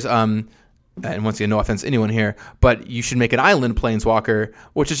 there's and once again, no offense to anyone here, but you should make an island planeswalker,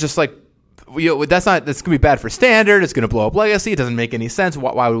 which is just like, that's gonna be bad for standard. It's gonna blow up Legacy. It doesn't make any sense.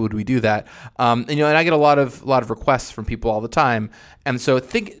 Why would we do that? And I get a lot of requests from people all the time, and so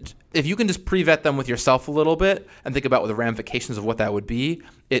think if you can just pre-vet them with yourself a little bit and think about what the ramifications of what that would be,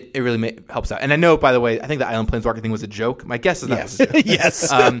 it really helps out. And I know, by the way, I think the Island Planeswalker thing was a joke. My guess is that was a joke. Yes.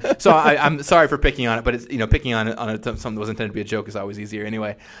 So I'm sorry for picking on it, but it's picking on something that was intended to be a joke is always easier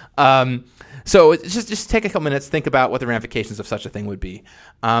anyway. So just take a couple minutes, think about what the ramifications of such a thing would be,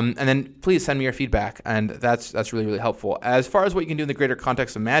 and then please send me your feedback, and that's really, really helpful. As far as what you can do in the greater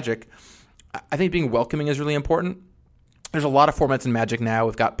context of Magic, I think being welcoming is really important. There's a lot of formats in Magic now.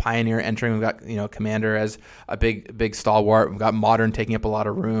 We've got Pioneer entering. We've got Commander as a big stalwart. We've got Modern taking up a lot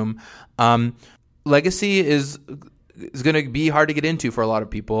of room. Legacy is going to be hard to get into for a lot of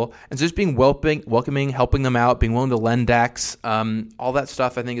people. And so just being welcoming, helping them out, being willing to lend decks, all that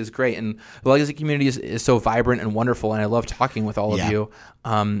stuff I think is great. And the Legacy community is so vibrant and wonderful, and I love talking with all of you,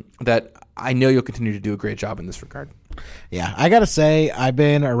 that I know you'll continue to do a great job in this regard. Yeah, I gotta say, I've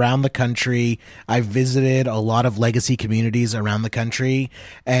been around the country. I've visited a lot of Legacy communities around the country,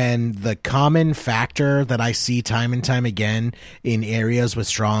 and the common factor that I see time and time again in areas with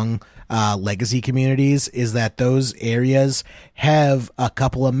strong Legacy communities is that those areas have a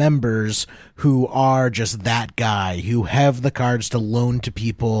couple of members who are just that guy, who have the cards to loan to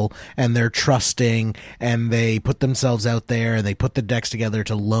people, and they're trusting, and they put themselves out there, and they put the decks together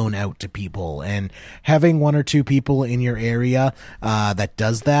to loan out to people. And having one or two people in your area that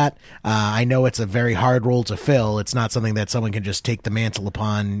does that, I know it's a very hard role to fill. It's not something that someone can just take the mantle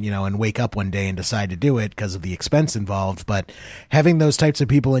upon, and wake up one day and decide to do it because of the expense involved. But having those types of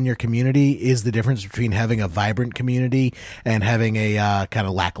people in your community is the difference between having a vibrant community and having a kind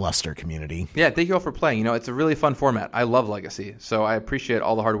of lackluster community. Yeah, thank you all for playing. It's a really fun format. I love Legacy, so I appreciate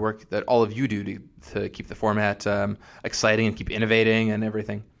all the hard work that all of you do to keep the format exciting and keep innovating and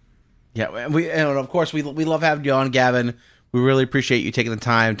everything. Yeah, and of course we love having you on, Gavin. We really appreciate you taking the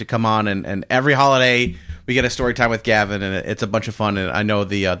time to come on, and every holiday we get a story time with Gavin, and it's a bunch of fun. And I know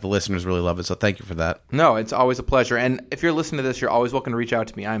the listeners really love it. So thank you for that. No, it's always a pleasure. And if you're listening to this, you're always welcome to reach out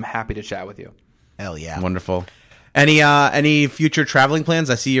to me. I'm happy to chat with you. Hell yeah. Wonderful. Any future traveling plans?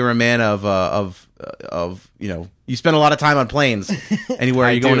 I see you're a man of you spend a lot of time on planes. Anywhere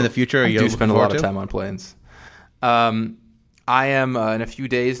are you going in the future? I do spend a lot of time on planes. I am in a few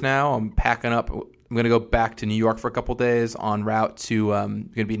days now. I'm packing up. I'm going to go back to New York for a couple days en route to going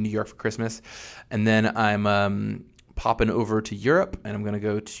to be in New York for Christmas, and then I'm popping over to Europe, and I'm going to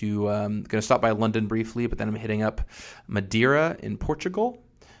go to going to stop by London briefly, but then I'm hitting up Madeira in Portugal.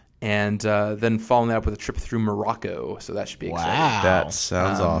 And then following that up with a trip through Morocco. So that should be exciting. Wow. That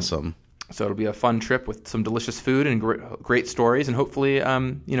sounds awesome. So it'll be a fun trip with some delicious food and great stories, and hopefully,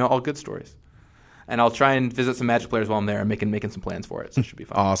 all good stories. And I'll try and visit some Magic players while I'm there and making some plans for it. So it should be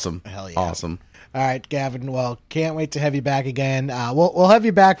fun. Awesome. Hell yeah. Awesome. All right, Gavin. Well, can't wait to have you back again. We'll have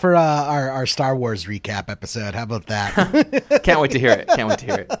you back for our Star Wars recap episode. How about that? Can't wait to hear it.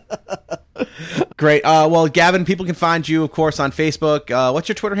 Great. Well, Gavin, people can find you, of course, on Facebook. What's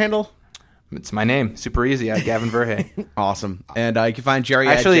your Twitter handle? It's my name. Super easy. Gavin Verhey. Awesome. And you can find Jerry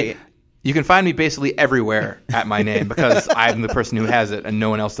Actually, you can find me basically everywhere at my name because I'm the person who has it and no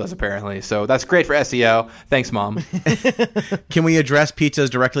one else does, apparently. So that's great for SEO. Thanks, Mom. Can we address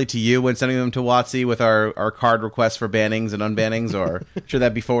pizzas directly to you when sending them to WotC with our card requests for bannings and unbannings, or should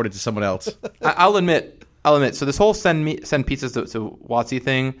that be forwarded to someone else? I'll admit. So this whole send pizzas to WotC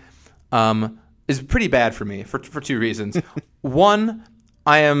thing is pretty bad for me for two reasons. One,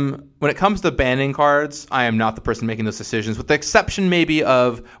 when it comes to banning cards, I am not the person making those decisions, with the exception maybe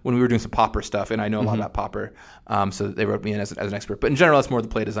of when we were doing some Pauper stuff, and I know a lot about Pauper, so they wrote me in as an expert. But in general, it's more the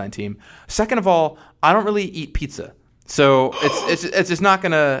play design team. Second of all, I don't really eat pizza, so it's just not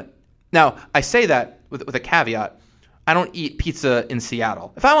gonna. Now I say that with a caveat. I don't eat pizza in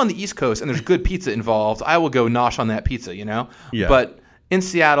Seattle. If I'm on the East Coast and there's good pizza involved, I will go nosh on that pizza, Yeah. But in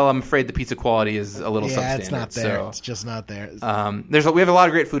Seattle, I'm afraid the pizza quality is a little substandard. Yeah, it's not there. So, it's just not there. We have a lot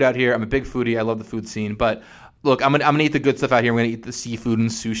of great food out here. I'm a big foodie. I love the food scene. But look, I'm gonna eat the good stuff out here. I'm gonna eat the seafood and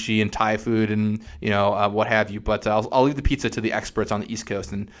sushi and Thai food and what have you. But I'll leave the pizza to the experts on the East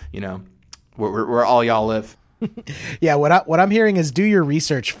Coast and where all y'all live. Yeah, what I'm hearing is do your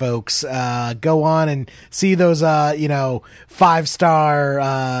research, folks. Go on and see those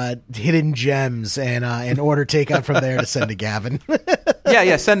 5-star hidden gems and order takeout from there to send to Gavin.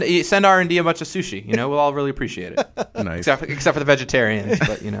 Yeah. Send R&D a bunch of sushi. We'll all really appreciate it. Nice. Except for the vegetarians,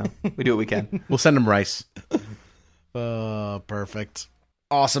 but we do what we can. We'll send them rice. Perfect.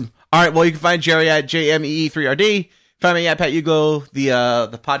 Awesome. All right. Well, you can find Jerry at JMEE3RD. Find me at Pat Hugo.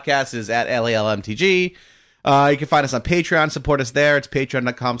 The podcast is at LALMTG. You can find us on Patreon. Support us there. It's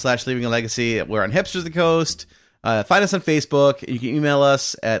patreon.com/leavingalegacy. We're on Hipsters of the Coast. Find us on Facebook. You can email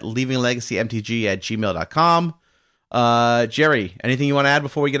us at leavingalegacy.mtg@gmail.com. Jerry, anything you want to add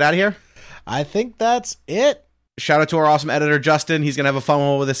before we get out of here? I think that's it. Shout out to our awesome editor, Justin. He's going to have a fun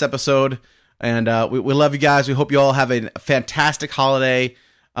one with this episode. And we love you guys. We hope you all have a fantastic holiday.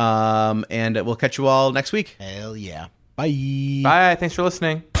 And we'll catch you all next week. Hell yeah. Bye. Bye. Thanks for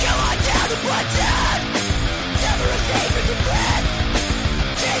listening. Come on down the blood.